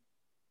like,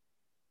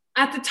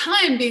 at the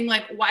time being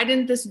like, why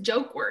didn't this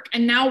joke work?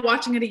 And now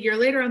watching it a year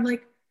later, I'm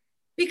like,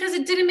 because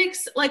it didn't make,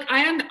 like,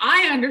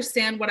 I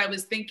understand what I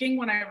was thinking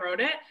when I wrote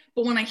it,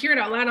 but when I hear it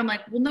out loud, I'm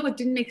like, well, no, it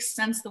didn't make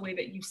sense the way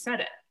that you said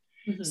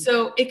it.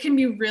 So it can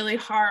be really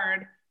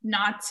hard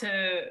not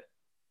to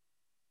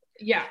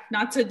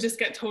just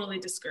get totally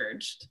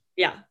discouraged.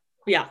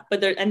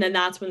 But and then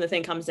that's when the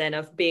thing comes in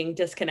of being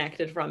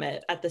disconnected from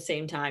it at the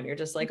same time. You're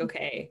just like,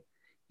 okay,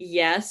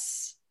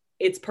 yes,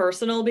 it's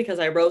personal because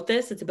I wrote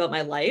this, it's about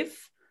my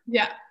life.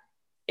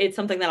 It's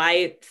something that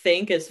I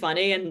think is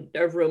funny, and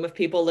a room of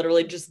people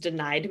literally just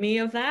denied me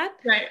of that.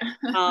 Right.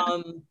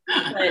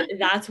 But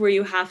that's where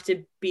you have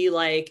to be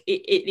like,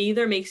 it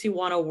either makes you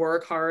want to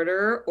work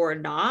harder or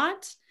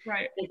not.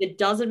 Right. If it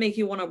doesn't make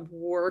you want to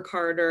work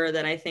harder,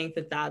 then I think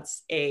that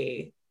that's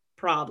a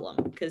problem,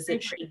 because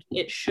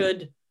it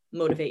should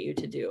motivate you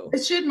to do.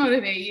 It should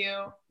motivate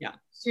you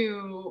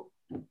to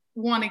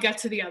want to get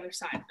to the other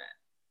side of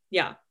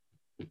it.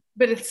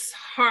 But it's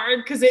hard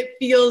because it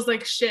feels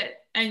like shit.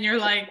 And you're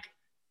like,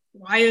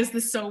 why is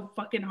this so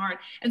fucking hard?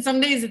 And some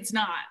days it's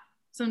not.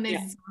 Some days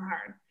it's not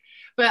hard.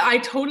 But I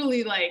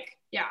totally like,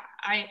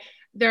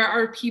 there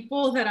are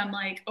people that I'm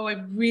like, oh,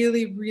 I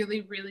really,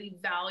 really, really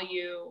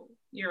value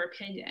your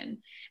opinion.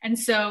 And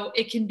so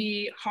it can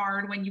be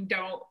hard when you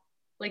don't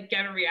like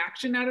get a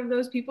reaction out of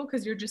those people,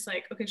 because you're just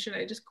like, okay, should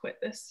I just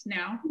quit this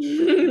now?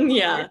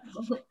 You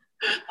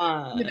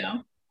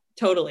know?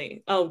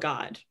 Totally. Oh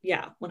God.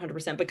 Yeah,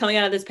 100%. But coming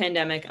out of this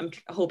pandemic, I'm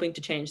hoping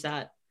to change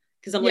that,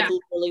 because I'm like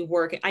literally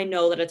working. I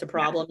know that it's a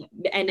problem,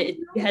 and it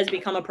has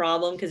become a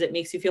problem because it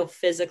makes you feel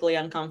physically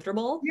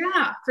uncomfortable.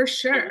 Yeah, for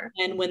sure.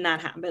 And when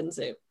that happens,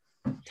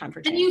 time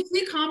for change. And you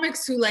see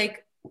comics who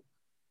like,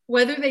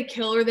 whether they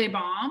kill or they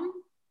bomb,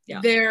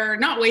 they're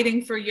not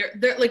waiting for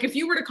they're like, if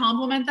you were to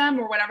compliment them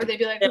or whatever, they'd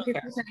be like, okay,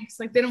 thanks.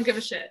 Like they don't give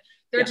a shit.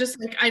 They're just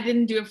like, I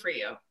didn't do it for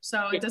you.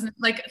 So it doesn't,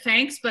 like,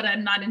 thanks, but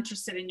I'm not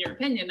interested in your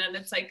opinion. And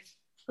it's like,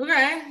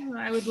 okay,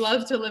 I would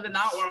love to live in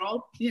that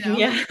world, you know?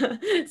 Yeah.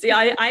 See,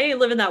 I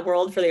live in that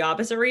world for the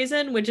opposite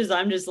reason, which is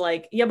I'm just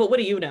like, yeah, but what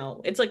do you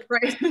know? It's like,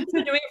 I've been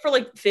doing it for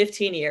like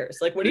 15 years.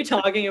 Like, what are you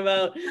talking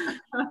about?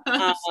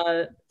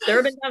 There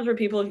have been times where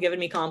people have given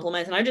me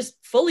compliments and I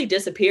just fully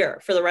disappear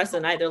for the rest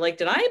of the night. They're like,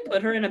 did I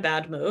put her in a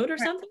bad mood or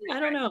something? I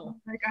don't know.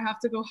 Like, I have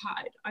to go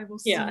hide. I will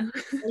see you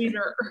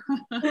later.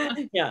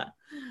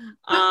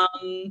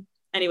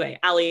 Anyway,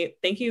 Ali,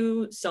 thank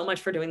you so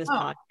much for doing this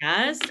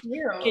podcast.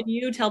 You. Can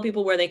you tell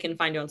people where they can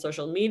find you on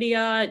social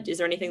media? Is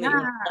there anything that you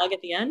want to plug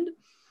at the end?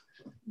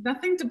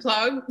 Nothing to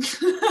plug.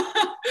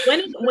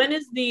 When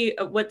is the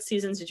what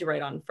seasons did you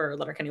write on for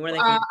Letterkenny? When are they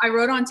coming? I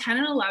wrote on 10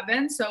 and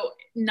 11. So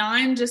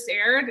 9 just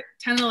aired.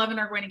 10 and 11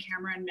 are going to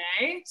camera in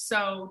May.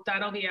 So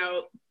that'll be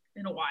out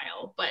in a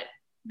while. But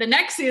the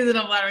next season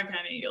of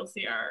Letterkenny, you'll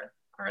see our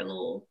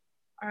little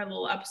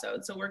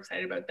episode. So we're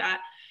excited about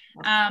that.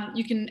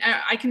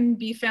 I can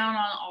be found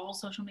on all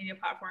social media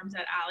platforms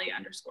at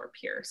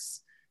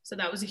Ali_Pierce. So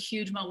that was a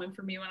huge moment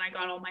for me when I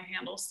got all my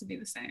handles to be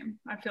the same.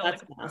 I feel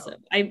that's massive.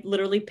 I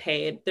literally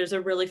paid. There's a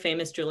really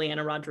famous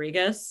Juliana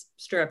Rodriguez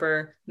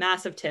stripper,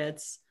 massive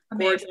tits,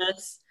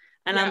 gorgeous.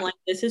 And I'm like,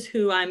 this is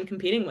who I'm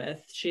competing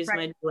with. She's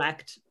my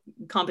direct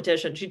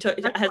competition. She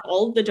has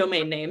all the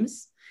domain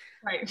names.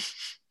 Right.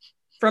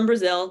 From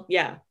Brazil.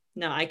 Yeah.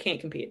 No, I can't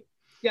compete.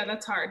 Yeah,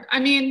 that's hard. I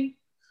mean,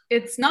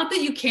 it's not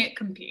that you can't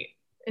compete.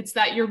 It's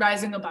that you're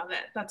rising above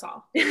it. That's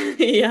all.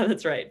 Yeah,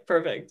 that's right.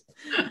 Perfect.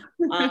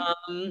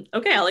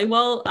 Okay, Ali.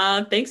 Well,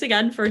 thanks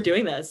again for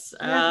doing this.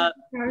 Yeah,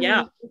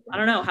 I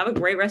don't know. Have a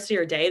great rest of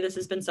your day. This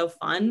has been so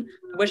fun.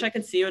 I wish I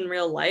could see you in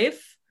real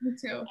life. Me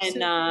too.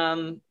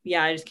 And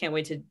yeah, I just can't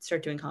wait to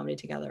start doing comedy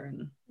together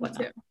and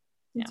whatnot.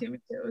 Me too.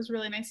 It was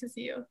really nice to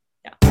see you.